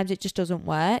sometimes it just doesn't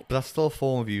work. But that's still a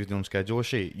form of using on schedule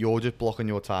sheet. You're just blocking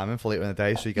your time in for later in the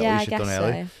day so you get all your shit done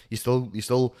early. You're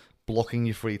still blocking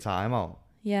your free time out.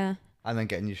 Yeah. And then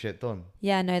getting your shit done.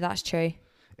 Yeah, no, that's true.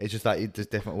 It's just that there's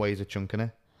different ways of chunking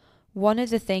it. One of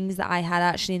the things that I had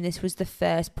actually, and this was the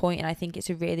first point, and I think it's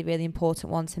a really, really important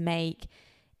one to make,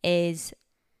 is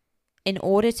in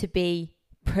order to be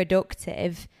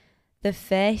productive, the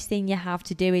first thing you have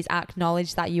to do is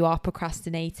acknowledge that you are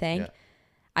procrastinating.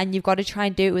 And you've got to try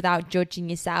and do it without judging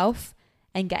yourself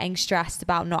and getting stressed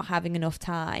about not having enough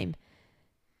time.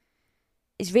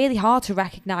 It's really hard to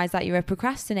recognize that you're a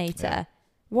procrastinator.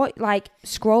 What, like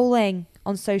scrolling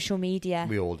on social media?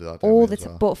 We all do that all the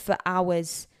time, but for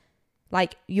hours.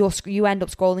 Like you end up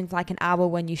scrolling for like an hour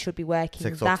when you should be working.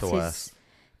 TikTok's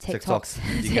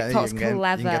clever. You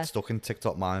can get stuck in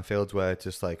TikTok minefields where it's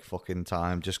just like fucking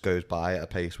time just goes by at a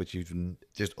pace which is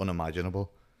just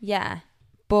unimaginable. Yeah,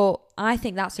 but I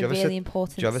think that's a really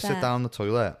important step. Do you ever sit down on the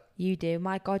toilet? You do.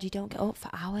 My God, you don't get up for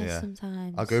hours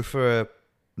sometimes. I'll go for a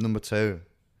number 2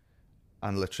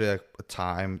 and literally a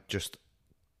time just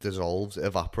dissolves, it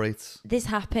evaporates. This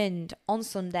happened on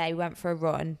Sunday. We went for a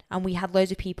run and we had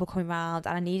loads of people coming around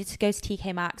and I needed to go to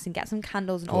TK Maxx and get some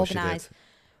candles and organise.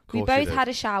 We both had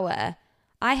a shower.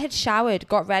 I had showered,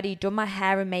 got ready, done my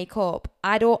hair and makeup.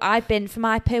 I'd been for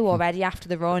my poo already after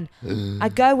the run. I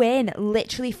go in,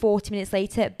 literally 40 minutes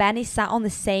later, Ben is sat on the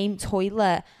same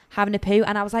toilet having a poo,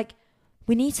 and I was like,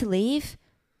 we need to leave.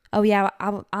 Oh yeah,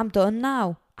 I'm done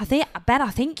now. Ben, I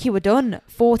think you were done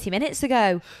 40 minutes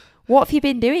ago. What have you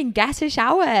been doing? Get a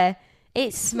shower.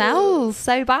 It smells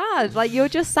so bad. Like you're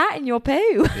just sat in your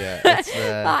poo. Yeah,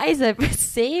 that is a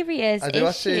serious issue. I do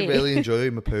actually really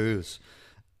enjoy my poos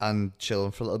and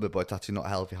chilling for a little bit, but it's actually not a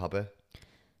healthy habit.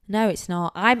 No, it's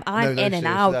not. I'm in and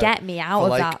out. Get me out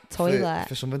of that toilet.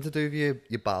 For something to do with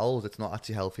your bowels, it's not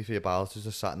actually healthy for your bowels to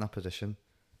just sat in that position.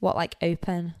 What, like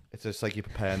open? It's just like you're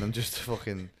preparing them just to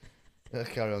fucking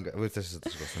carry on. This is a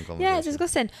disgusting conversation. Yeah, it's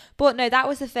disgusting. But no, that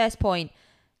was the first point.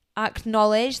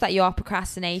 Acknowledge that you are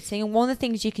procrastinating, and one of the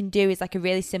things you can do is like a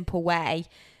really simple way.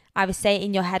 Either say it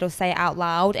in your head or say it out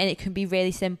loud, and it can be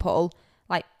really simple,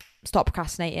 like stop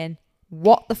procrastinating.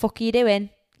 What the fuck are you doing?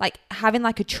 Like having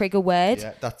like a trigger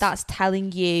word that's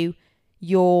telling you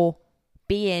you're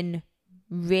being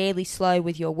really slow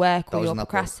with your work or you're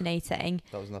procrastinating.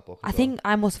 That was in that book. I think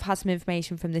I must have had some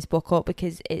information from this book up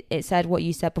because it said what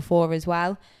you said before as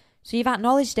well. So you've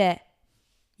acknowledged it.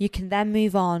 You can then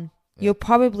move on. You'll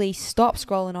probably stop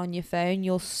scrolling on your phone.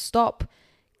 You'll stop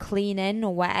cleaning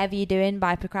or whatever you're doing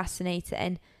by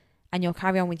procrastinating, and you'll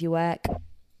carry on with your work.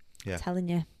 Yeah. I'm telling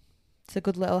you. It's a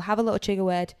good have a little trigger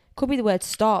word. Could be the word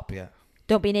stop. Yeah.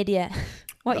 Don't be an idiot.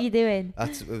 What are you doing?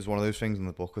 It was one of those things in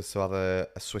the book was to have a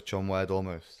switch on word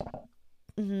almost.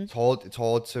 Mm-hmm. It's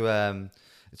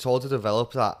hard to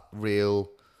develop that real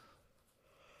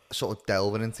sort of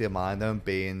delving into your mind and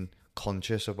being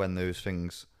conscious of when those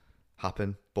things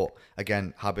happen. But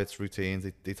again, habits, routines,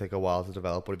 they take a while to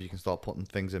develop, but if you can start putting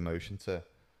things in motion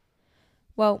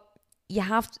well,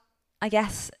 I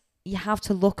guess you have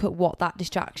to look at what that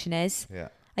distraction is. Yeah.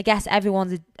 I guess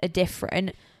everyone's a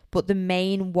different, but the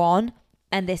main one,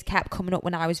 and this kept coming up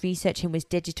when I was researching, was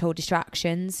digital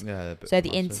distractions. Yeah. So the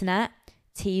internet,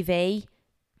 TV,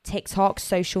 TikTok,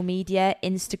 social media,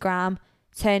 Instagram,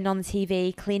 turning on the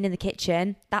TV, cleaning the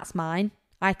kitchen. That's mine.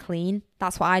 I clean.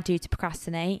 That's what I do to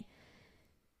procrastinate.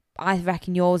 I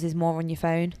reckon yours is more on your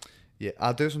phone. Yeah,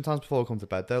 I do sometimes before I come to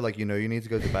bed though. Like, you know, you need to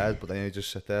go to bed, but then you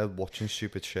just sit there watching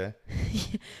stupid shit.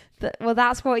 Well,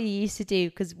 that's what you used to do,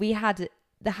 because we had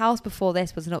the house before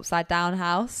this was an upside down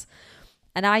house,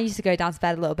 and I used to go down to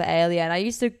bed a little bit earlier, and I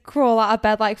used to crawl out of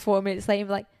bed like 4 minutes later and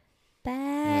be like,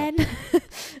 Ben, are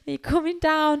you coming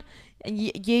down? And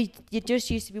you just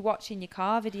used to be watching your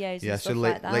car videos. Yeah, and so stuff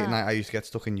like that. late night I used to get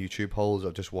stuck in YouTube holes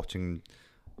of just watching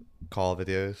car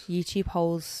videos. YouTube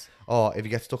holes. Oh, if you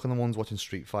get stuck in the ones watching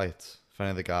street fights, for any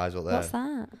of the guys out there. What's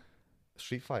that?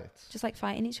 Street fights. Just like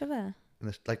fighting each other. And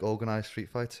it's like organised street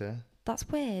fights, yeah. That's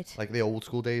weird. Like the old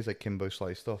school days, like Kimbo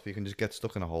Slice stuff. You can just get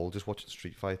stuck in a hole just watching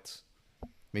street fights. I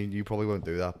mean, you probably won't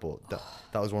do that, but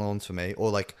that was one of the ones for me. Or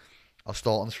like, I'll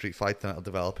start on the street fight, then it'll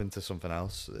develop into something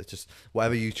else. It's just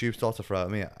whatever YouTube starts to throw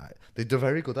at me. They're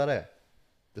very good at it.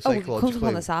 It comes up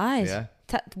on the side. Yeah.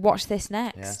 Watch this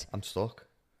next. Yeah, I'm stuck.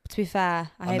 To be fair,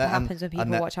 I hope it happens when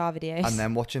people watch our videos. And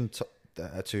then watching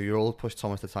a 2-year-old push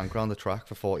Thomas the Tank around the track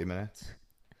for 40 minutes.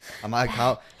 I'm like,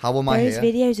 how am I here? Those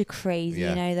videos are crazy,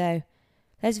 you know, though.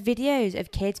 There's videos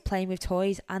of kids playing with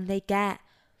toys and they get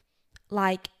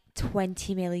like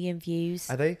 20 million views.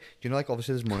 Are they? Do you know, like,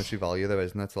 obviously there's monetary value there,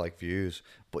 isn't there, to like views,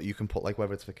 but you can put like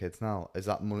whether it's for kids now. Is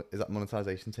that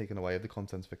monetization taken away of the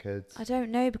content for kids? I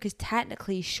don't know, because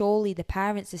technically, surely the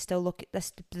parents are still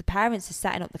the parents are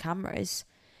setting up the cameras.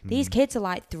 These kids are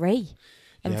like 3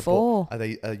 and 4. Are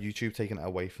YouTube taking it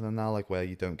away from them now, like where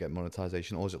you don't get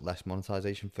monetization, or is it less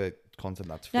monetization for content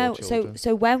that's for children?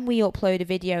 So when we upload a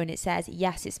video and it says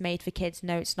yes, it's made for kids,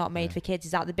 no, it's not made for kids,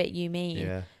 is that the bit you mean?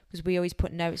 Yeah. Because we always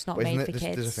put no, it's not made for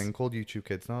kids. There's a thing called YouTube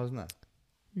Kids now, isn't there?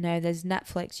 No, there's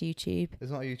Netflix YouTube.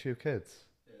 There's not a YouTube Kids.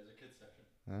 Yeah, there's a kids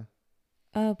section.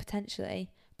 Yeah. Oh, potentially.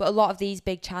 But a lot of these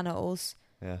big channels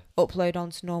upload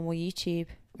onto normal YouTube.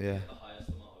 Yeah. The highest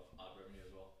amount of ad revenue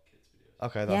as well, kids videos.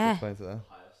 Okay, that explains it then.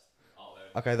 The highest out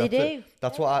there. Okay, They that's do. it.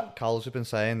 That's what Carl's have been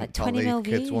saying. Like Apparently 20 mil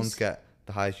kids views. ones get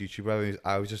the highest YouTube revenues.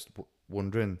 I was just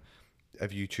wondering,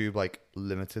 have YouTube like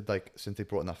limited, like since they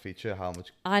brought in that feature, how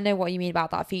much? I know what you mean about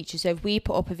that feature. So if we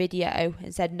put up a video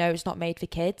and said no, it's not made for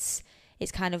kids,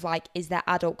 it's kind of like, is there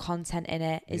adult content in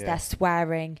it? Is there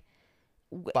swearing?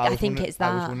 I think it's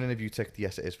that. I was wondering if you ticked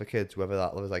yes, it is for kids, whether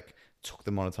that was like took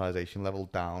the monetization level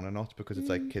down or not, because it's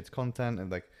like kids content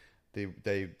and like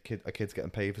kids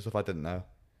getting paid for stuff. I didn't know.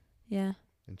 Yeah.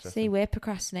 See, we're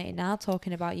procrastinating now,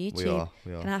 talking about YouTube.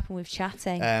 We are. Can happen with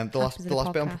chatting. The last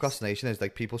bit on procrastination is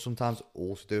like people sometimes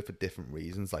also do it for different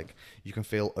reasons. Like you can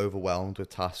feel overwhelmed with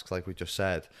tasks, like we just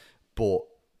said, but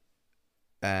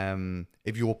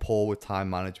if you're poor with time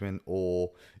management,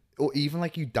 or even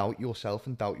like you doubt yourself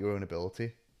and doubt your own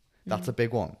ability, that's a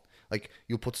big one. Like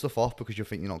you'll put stuff off because you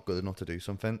think you're not good enough to do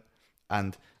something,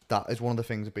 and that is one of the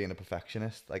things of being a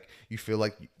perfectionist. Like you feel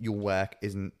like your work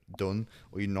isn't done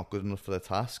or you're not good enough for the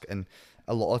task. And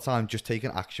a lot of times just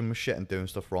taking action with shit and doing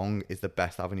stuff wrong is the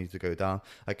best avenue to go down.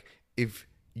 Like if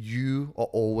you are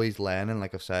always learning,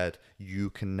 like I've said, you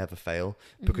can never fail,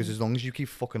 because as long as you keep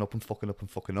fucking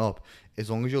up, as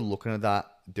long as you're looking at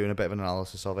that, doing a bit of an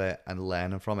analysis of it and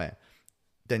learning from it,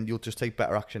 then you'll just take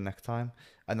better action next time.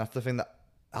 And that's the thing that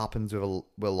happens with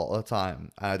a lot of the time,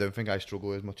 and I don't think I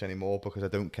struggle as much anymore because I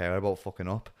don't care about fucking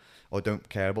up or don't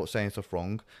care about saying stuff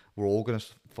wrong. We're all gonna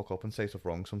fuck up and say stuff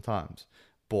wrong sometimes,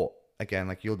 but again,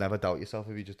 like you'll never doubt yourself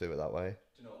if you just do it that way.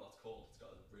 Do you know what that's called? It's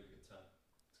got a really good term.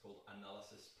 It's called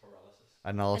analysis paralysis.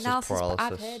 Analysis paralysis.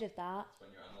 I've heard of that. It's when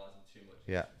you're analysing too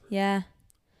much. Yeah.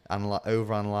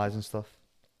 Over-analysing stuff.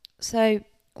 So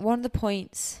one of the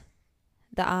points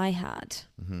that I had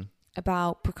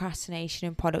about procrastination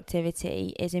and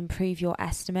productivity is improve your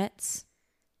estimates.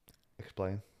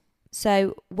 Explain.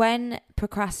 So when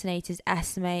procrastinators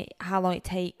estimate how long it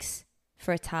takes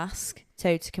for a task,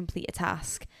 so to complete a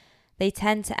task, they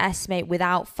tend to estimate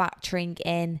without factoring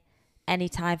in any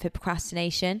time for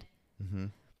procrastination.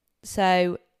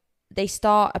 So they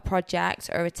start a project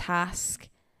or a task,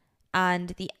 and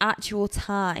the actual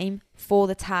time for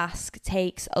the task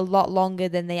takes a lot longer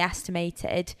than they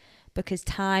estimated, because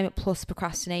time plus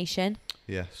procrastination.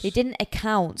 Yes. They didn't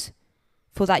account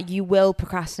for that you will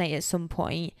procrastinate at some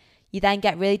point. You then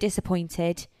get really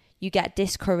disappointed, you get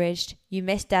discouraged, you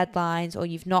miss deadlines, or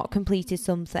you've not completed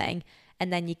something,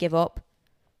 and then you give up.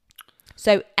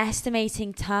 So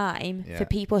estimating time for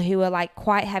people who are like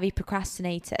quite heavy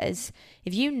procrastinators,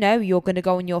 if you know you're going to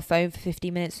go on your phone for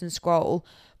 15 minutes and scroll,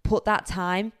 put that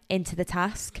time into the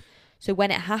task. So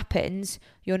when it happens,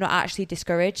 you're not actually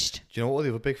discouraged. Do you know what the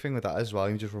other big thing with that as well,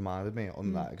 you just reminded me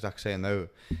on that exact same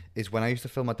note, is when I used to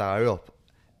fill my diary up,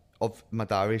 of my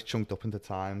diary is chunked up into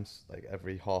times, like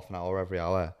every half an hour, every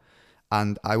hour,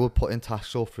 and I will put in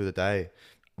tasks all through the day.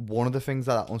 One of the things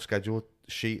that unscheduled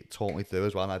sheet taught me to do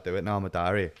as well, and I do it now in my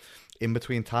diary. In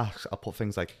between tasks, I put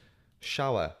things like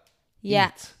shower, Yeah.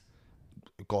 eat,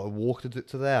 I've got to walk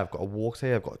to there, I've got to walk to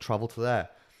here, I've got to travel to there.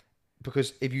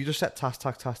 Because if you just set task,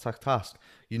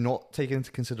 you're not taking into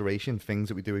consideration things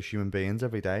that we do as human beings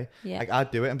every day. Yeah. Like,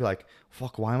 I'd do it and be like,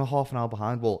 fuck, why am I half an hour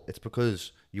behind? Well, it's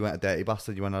because you went a dirty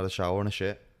bastard, you went out of the shower and a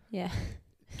shit. Yeah.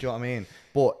 Do you know what I mean?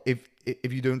 But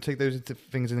if you don't take those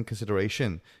things into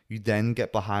consideration, you then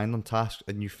get behind on tasks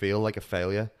and you feel like a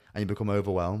failure and you become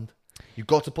overwhelmed. You've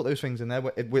got to put those things in there.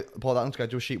 Part of that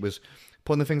unscheduled sheet was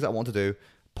putting the things that I want to do,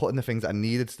 putting the things that I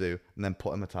needed to do, and then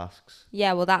putting the tasks.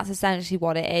 Yeah, well, that's essentially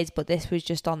what it is, but this was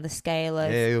just on the scale of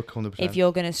Yeah, 100%. if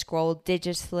you're going to scroll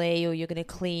digitally or you're going to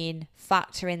clean,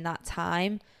 factor in that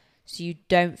time so you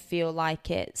don't feel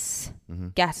like it's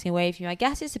getting away from you. I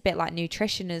guess it's a bit like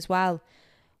nutrition as well.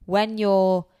 When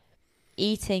you're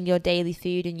eating your daily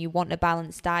food and you want a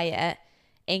balanced diet,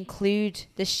 include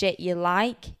the shit you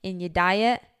like in your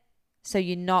diet so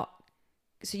you're not...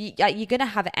 So you're going to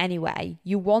have it anyway.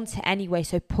 You want it anyway,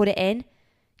 so put it in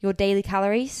your daily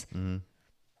calories. And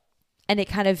it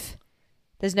kind of...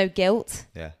 There's no guilt.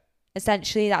 Yeah.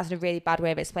 Essentially, that's a really bad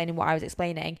way of explaining what I was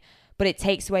explaining. But it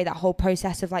takes away that whole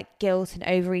process of like guilt and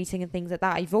overeating and things like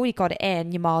that. You've already got it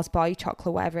in, your Mars bar, your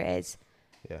chocolate, whatever it is.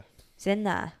 Yeah. It's in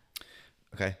there.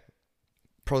 Okay.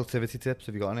 Productivity tips,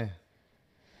 have you got any?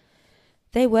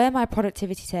 They were my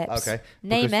productivity tips. Okay.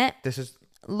 Name it. This is...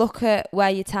 Look at where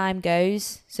your time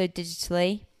goes. So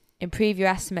digitally. Improve your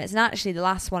estimates. And actually, the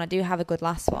last one, I do have a good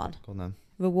last one. Go on then.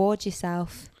 Reward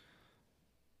yourself.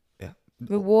 Yeah.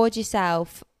 Reward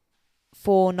yourself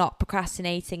for not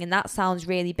procrastinating. And that sounds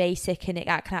really basic and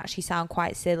that can actually sound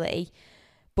quite silly.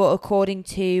 But according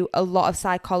to a lot of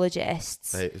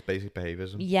psychologists... It's basic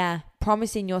behaviorism. Yeah.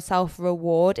 Promising yourself a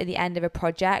reward at the end of a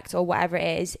project or whatever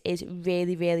it is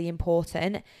really, really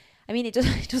important. I mean, it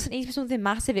doesn't need to be something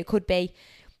massive. It could be,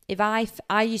 if I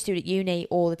used to do it at uni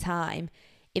all the time.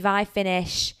 If I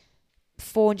finish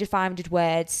 400, 500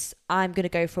 words, I'm going to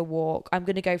go for a walk. I'm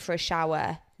going to go for a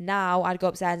shower. Now I'd go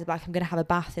upstairs and be like, I'm going to have a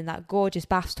bath in that gorgeous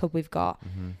bathtub we've got.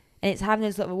 And it's having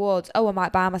those little rewards. Oh, I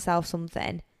might buy myself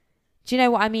something. Do you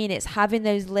know what I mean? It's having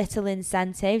those little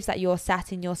incentives that you're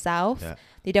setting yourself. Yeah.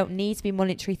 They don't need to be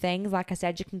monetary things. Like I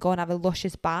said, you can go and have a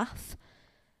luscious bath.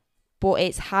 But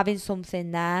it's having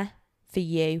something there for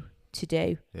you to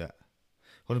do. Yeah.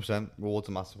 100%. Rewards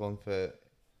a massive one for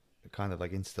kind of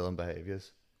like instilling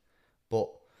behaviours. But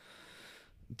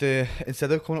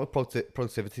instead of coming up with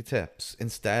productivity tips,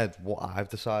 instead what I've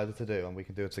decided to do, and we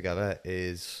can do it together,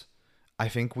 is I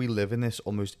think we live in this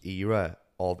almost era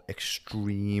of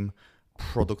extreme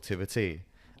productivity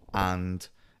and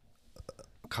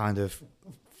kind of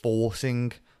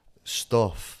forcing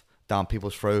stuff down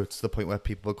people's throats to the point where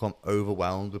people become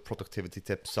overwhelmed with productivity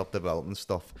tips, self-development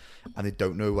stuff, and they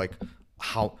don't know like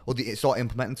how, or they start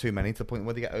implementing too many to the point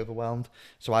where they get overwhelmed.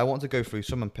 So I want to go through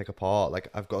some and pick apart. Like,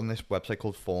 I've got on this website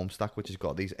called Formstack, which has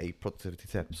got these 8 productivity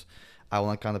tips. I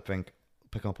want to kind of pick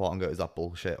them apart and go, is that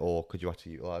bullshit, or could you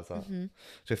actually utilize that?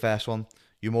 So first one,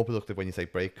 you're more productive when you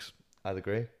take breaks. I'd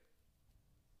agree.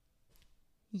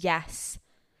 Yes.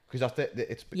 Because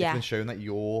it's been shown that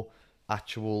your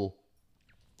actual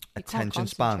attention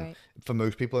span for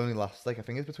most people only lasts, like, I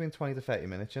think it's between 20 to 30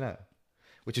 minutes, you know?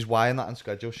 Which is why in that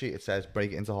unscheduled sheet it says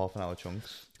break it into half an hour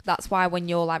chunks. That's why when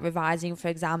you're like revising for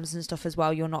exams and stuff as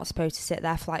well, you're not supposed to sit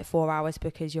there for like 4 hours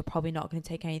because you're probably not going to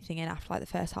take anything in after like the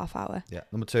first half hour. Yeah.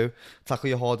 Number 2, tackle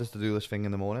your hardest to-do list thing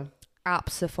in the morning.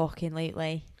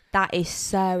 Absolutely. That is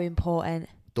so important.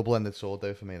 Double-ended sword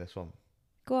though for me, this one.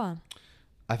 Go on.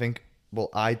 I think, well,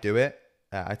 I do it.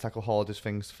 I tackle hardest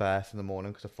things first in the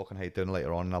morning because I fucking hate doing it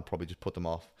later on, and I'll probably just put them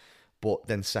off. But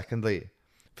then secondly,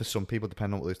 for some people,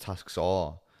 depending on what those tasks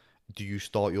are, do you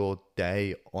start your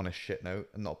day on a shit note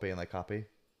and not being like happy?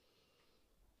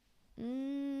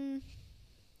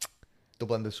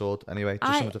 Double-ended sword. Anyway,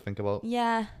 just something to think about.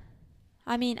 Yeah.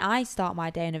 I mean, I start my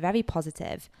day in a very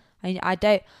positive. I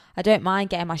don't mind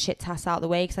getting my shit tasks out of the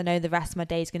way because I know the rest of my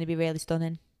day is going to be really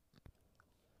stunning.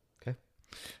 Okay.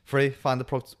 3, find the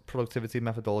productivity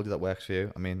methodology that works for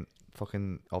you. I mean,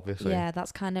 fucking obviously. Yeah,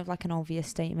 that's kind of like an obvious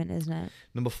statement, isn't it?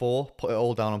 Number 4, put it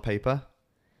all down on paper.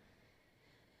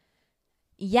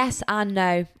 Yes and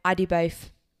no. I do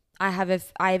both. I have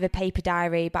a paper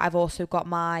diary, but I've also got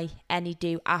my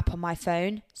AnyDo app on my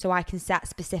phone, so I can set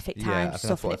specific time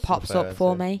stuff and it pops up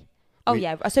for me.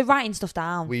 So writing stuff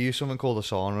down. We use something called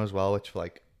Asana as well, which for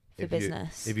like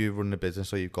business. If you run a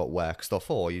business or you've got work stuff,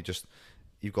 or you just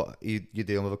you're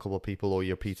dealing with a couple of people or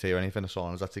your PT or anything,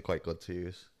 Asana is actually quite good to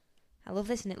use. I love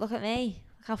this, and look at me.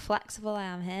 Look how flexible I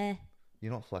am here.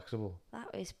 You're not flexible. That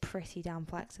is pretty damn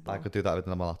flexible. I could do that with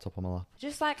my laptop on my lap.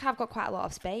 Just like I've got quite a lot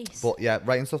of space. But yeah,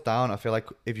 writing stuff down, I feel like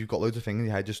if you've got loads of things in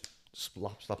your head, just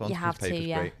slap it onto piece of paper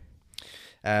is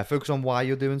great. Focus on why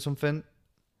you're doing something.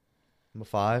 Number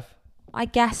 5. I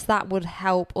guess that would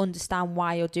help understand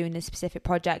why you're doing this specific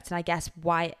project, and I guess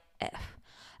why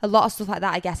a lot of stuff like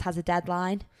that, I guess, has a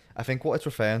deadline. I think what it's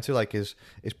referring to is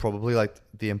probably like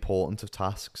the importance of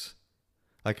tasks.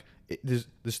 Like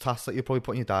there's tasks that you probably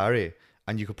put in your diary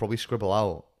and you could probably scribble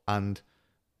out, and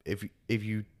if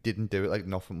you didn't do it, like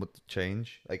nothing would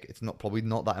change. Like it's probably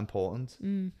not that important.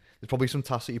 There's probably some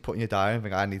tasks that you put in your diary and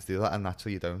think I need to do that, and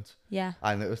naturally you don't. Yeah.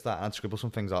 I noticed that. I'd scribble some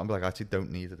things out and be like, I actually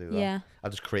don't need to do that. Yeah. I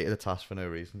just created a task for no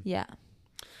reason. Yeah.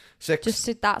 6.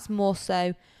 That's more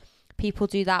so people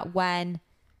do that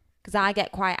because I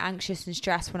get quite anxious and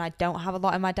stressed when I don't have a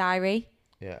lot in my diary.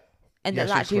 Yeah. And Yeah,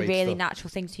 that's so you actually a create really stuff. natural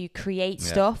thing. So you create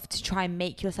Yeah. stuff to try and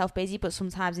make yourself busy, but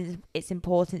sometimes it's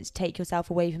important to take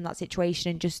yourself away from that situation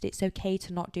and just, it's okay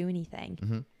to not do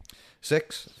anything.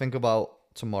 6. Think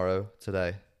about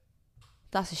today.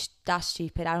 That's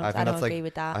stupid. I think don't that's agree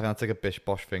with that. I think that's like a bish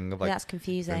bosh thing of like, That's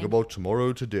confusing. think about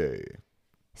tomorrow today.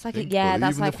 It's like, Think, yeah, believe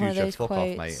that's in the like one of future. those Fuck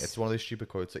quotes. off, mate. It's one of those stupid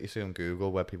quotes that you see on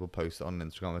Google where people post it on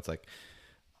Instagram. It's like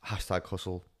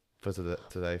 #hustle for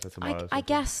today for tomorrow. or I something.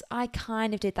 guess I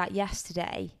kind of did that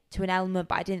yesterday to an element,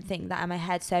 but I didn't think that in my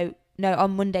head. So, no,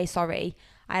 on Monday, sorry,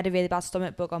 I had a really bad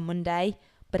stomach bug on Monday,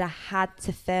 but I had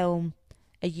to film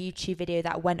a YouTube video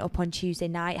that went up on Tuesday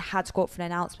night. I had to go up for an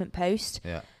announcement post.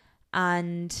 Yeah.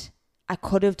 And I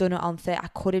could have done it on I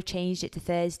could have changed it to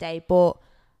Thursday, but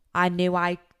I knew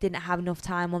I didn't have enough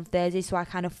time on Thursday, so I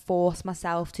kind of forced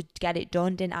myself to get it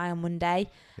done, didn't I, on Monday?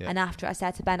 Yeah. And after I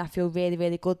said to Ben, I feel really,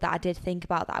 really good that I did think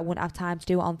about that I wouldn't have time to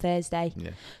do it on Thursday.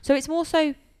 Yeah. So it's more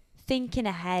so thinking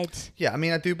ahead. Yeah, I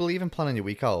mean, I do believe in planning your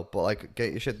week out, but like,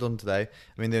 get your shit done today.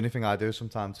 I mean, the only thing I do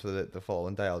sometimes for the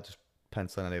following day, I'll just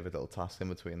pencil in any little tasks in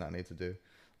between that I need to do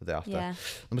the day after. Yeah.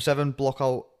 Number 7, block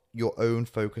out your own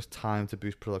focused time to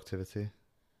boost productivity.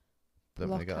 Don't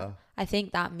really get that. I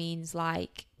think that means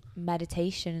like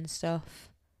meditation and stuff.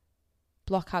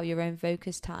 Block out your own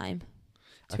focus time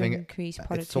to increase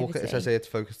productivity. As I say, it's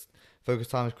focused. Focus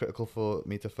time is critical for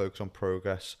me to focus on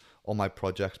progress on my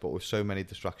projects, but with so many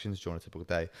distractions during a typical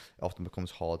day, it often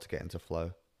becomes hard to get into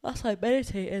flow. That's like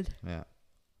meditating. Yeah.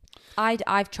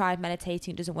 I've tried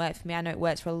meditating. It doesn't work for me. I know it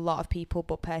works for a lot of people,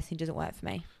 but personally, it doesn't work for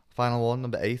me. Final one,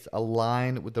 number 8,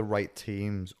 align with the right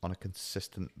teams on a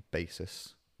consistent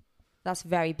basis. That's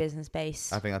very business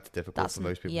based. I think that's difficult for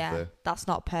most people to do. That's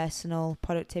not personal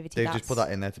productivity. They just put that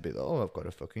in there to be like, oh, I've got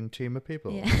a fucking team of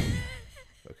people. Yeah.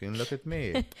 Fucking look at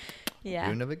me. Yeah.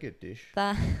 You never get this.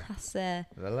 That's La,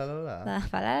 la, la,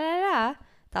 la.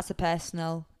 That's a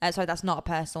personal. Sorry, that's not a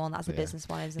personal one. That's a Yeah. business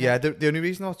one, isn't Yeah, it? the only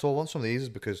reason I want some of these is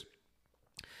because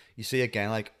you see again,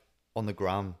 like on the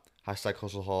gram,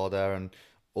 #hustle harder and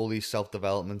all these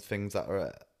self-development things that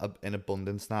are in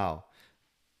abundance now.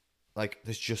 Like,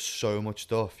 there's just so much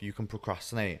stuff you can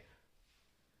procrastinate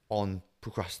on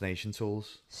procrastination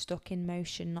tools. Stuck in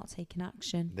motion, not taking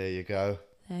action. There you go.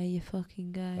 There you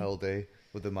fucking go. LD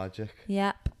with the magic.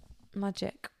 Yep,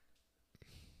 magic.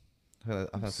 I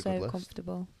think that's a So good list.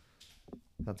 comfortable.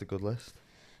 That's a good list.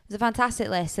 It's a fantastic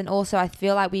list, and also I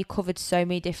feel like we covered so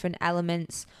many different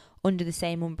elements under the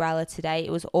same umbrella today.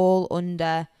 It was all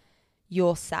under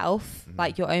yourself,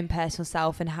 like your own personal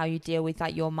self, and how you deal with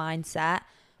like your mindset,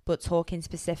 but talking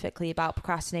specifically about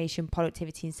procrastination,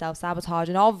 productivity, and self-sabotage,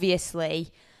 and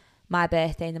obviously my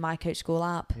birthday in the My Coach School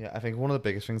app. Yeah, I think one of the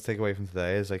biggest things to take away from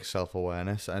today is like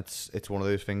self-awareness, and it's one of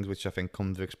those things which I think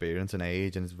comes with experience and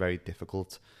age, and it's very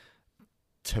difficult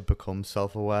to become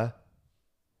self-aware.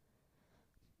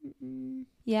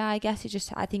 Yeah, I guess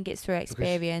I think it's through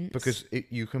experience. Because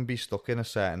you can be stuck in a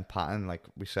certain pattern, like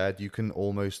we said. You can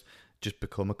almost just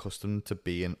become accustomed to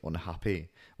being unhappy,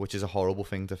 which is a horrible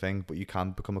thing to think, but you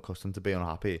can become accustomed to being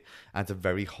unhappy, and it's a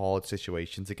very hard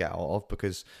situation to get out of,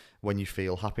 because when you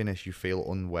feel happiness, you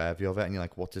feel unworthy of it, and you're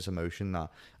like, what's this emotion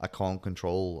that I can't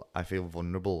control? I feel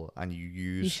vulnerable, and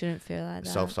you shouldn't feel like that.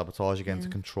 Self-sabotage again to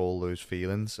control those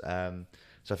feelings.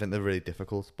 So I think they're really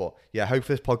difficult, but yeah,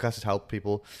 hopefully this podcast has helped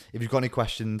people. If you've got any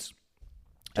questions,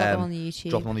 drop them on the YouTube.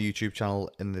 Drop them on the YouTube channel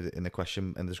in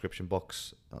the description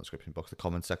box, the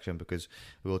comment section, because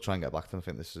we will try and get back to them. I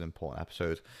think this is an important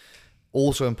episode.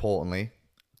 Also importantly,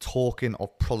 talking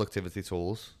of productivity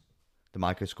tools, the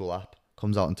My Coach School app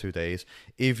comes out in 2 days.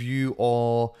 If you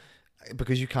are,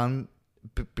 because you can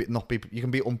not be. You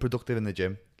can be unproductive in the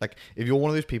gym. Like if you're one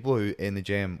of those people who in the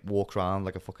gym walks around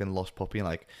like a fucking lost puppy and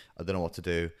like I don't know what to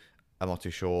do. I'm not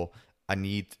too sure. I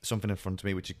need something in front of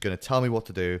me which is going to tell me what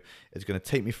to do. It's going to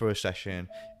take me through a session.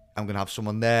 I'm going to have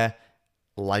someone there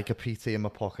like a PT in my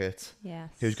pocket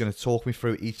who's going to talk me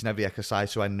through each and every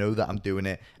exercise so I know that I'm doing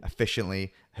it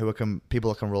efficiently,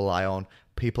 people I can rely on,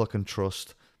 people I can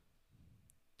trust.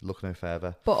 Look no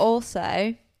further. But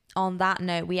also, on that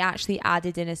note, we actually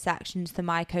added in a section to the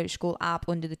My Coach School app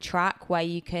under the track where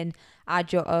you can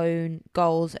add your own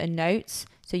goals and notes.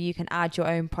 So you can add your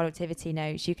own productivity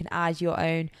notes. You can add your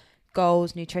own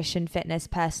goals, nutrition, fitness,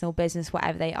 personal, business,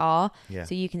 whatever they are. Yeah.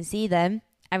 So you can see them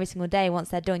every single day. Once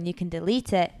they're done, you can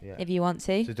delete it if you want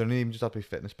to. So it don't even just have to be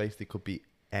fitness based. It could be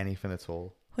anything at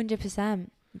all. 100%.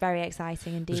 Very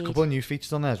exciting indeed. There's a couple of new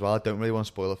features on there as well. I don't really want to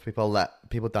spoil it for people. I'll let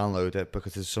people download it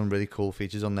because there's some really cool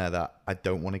features on there that I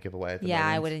don't want to give away at the moment.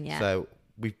 I wouldn't yet. So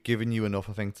we've given you enough,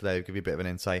 I think, today. We'll give you a bit of an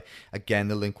insight. Again,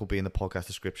 the link will be in the podcast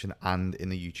description and in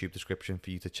the YouTube description for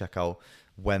you to check out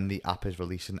when the app is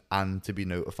releasing and to be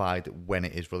notified when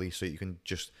it is released so you can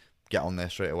just get on there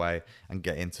straight away and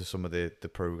get into some of the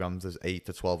programs. There's 8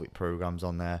 to 12 week programs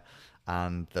on there,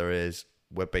 and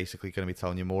we're basically going to be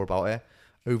telling you more about it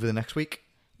over the next week.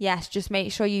 Yes, just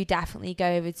make sure you definitely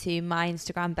go over to my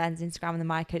Instagram, Ben's Instagram, and the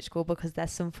My Coach School because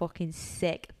there's some fucking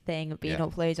sick thing being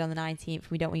uploaded on the 19th.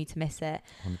 We don't want you to miss it.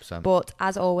 100%. But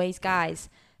as always, guys,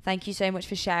 thank you so much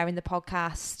for sharing the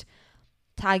podcast,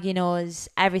 tagging us,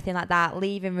 everything like that,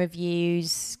 leaving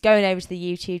reviews, going over to the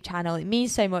YouTube channel. It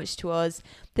means so much to us.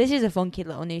 This is a funky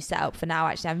little new setup for now,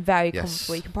 actually. I'm very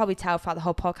comfortable. You can probably tell throughout the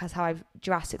whole podcast how I've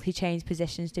drastically changed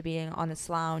positions to being on a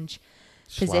slouch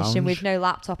position with no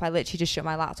laptop. I literally just shut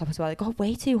my laptop as well. It got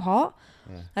way too hot.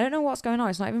 I don't know what's going on.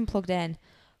 It's not even plugged in.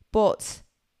 But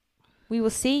we will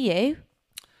see you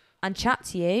and chat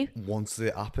to you once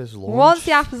the app is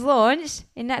launched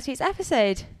in next week's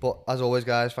episode. But as always,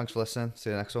 guys, thanks for listening. See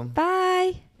you next one. Bye.